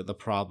see the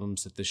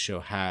problems that the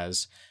show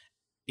has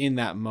in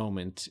that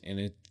moment,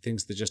 and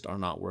things that just are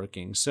not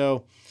working.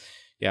 So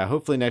yeah,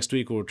 hopefully next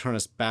week will return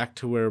us back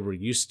to where we're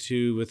used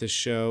to with this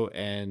show.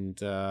 And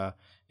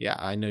yeah,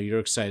 I know you're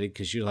excited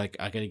because you're like,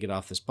 I got to get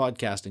off this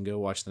podcast and go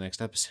watch the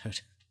next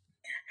episode.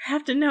 I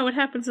have to know what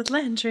happens with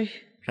Landry.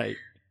 Right.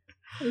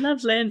 I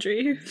love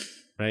Landry.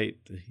 Right.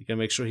 You got to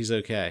make sure he's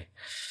okay.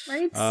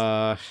 Right.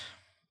 All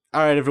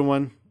right,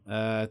 everyone.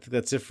 I think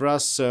that's it for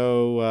us.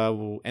 So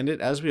we'll end it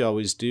as we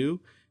always do.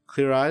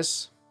 Clear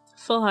eyes.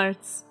 Full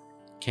hearts.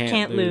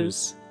 Can't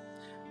lose.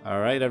 All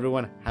right,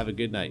 everyone. Have a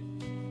good night.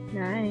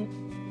 Night.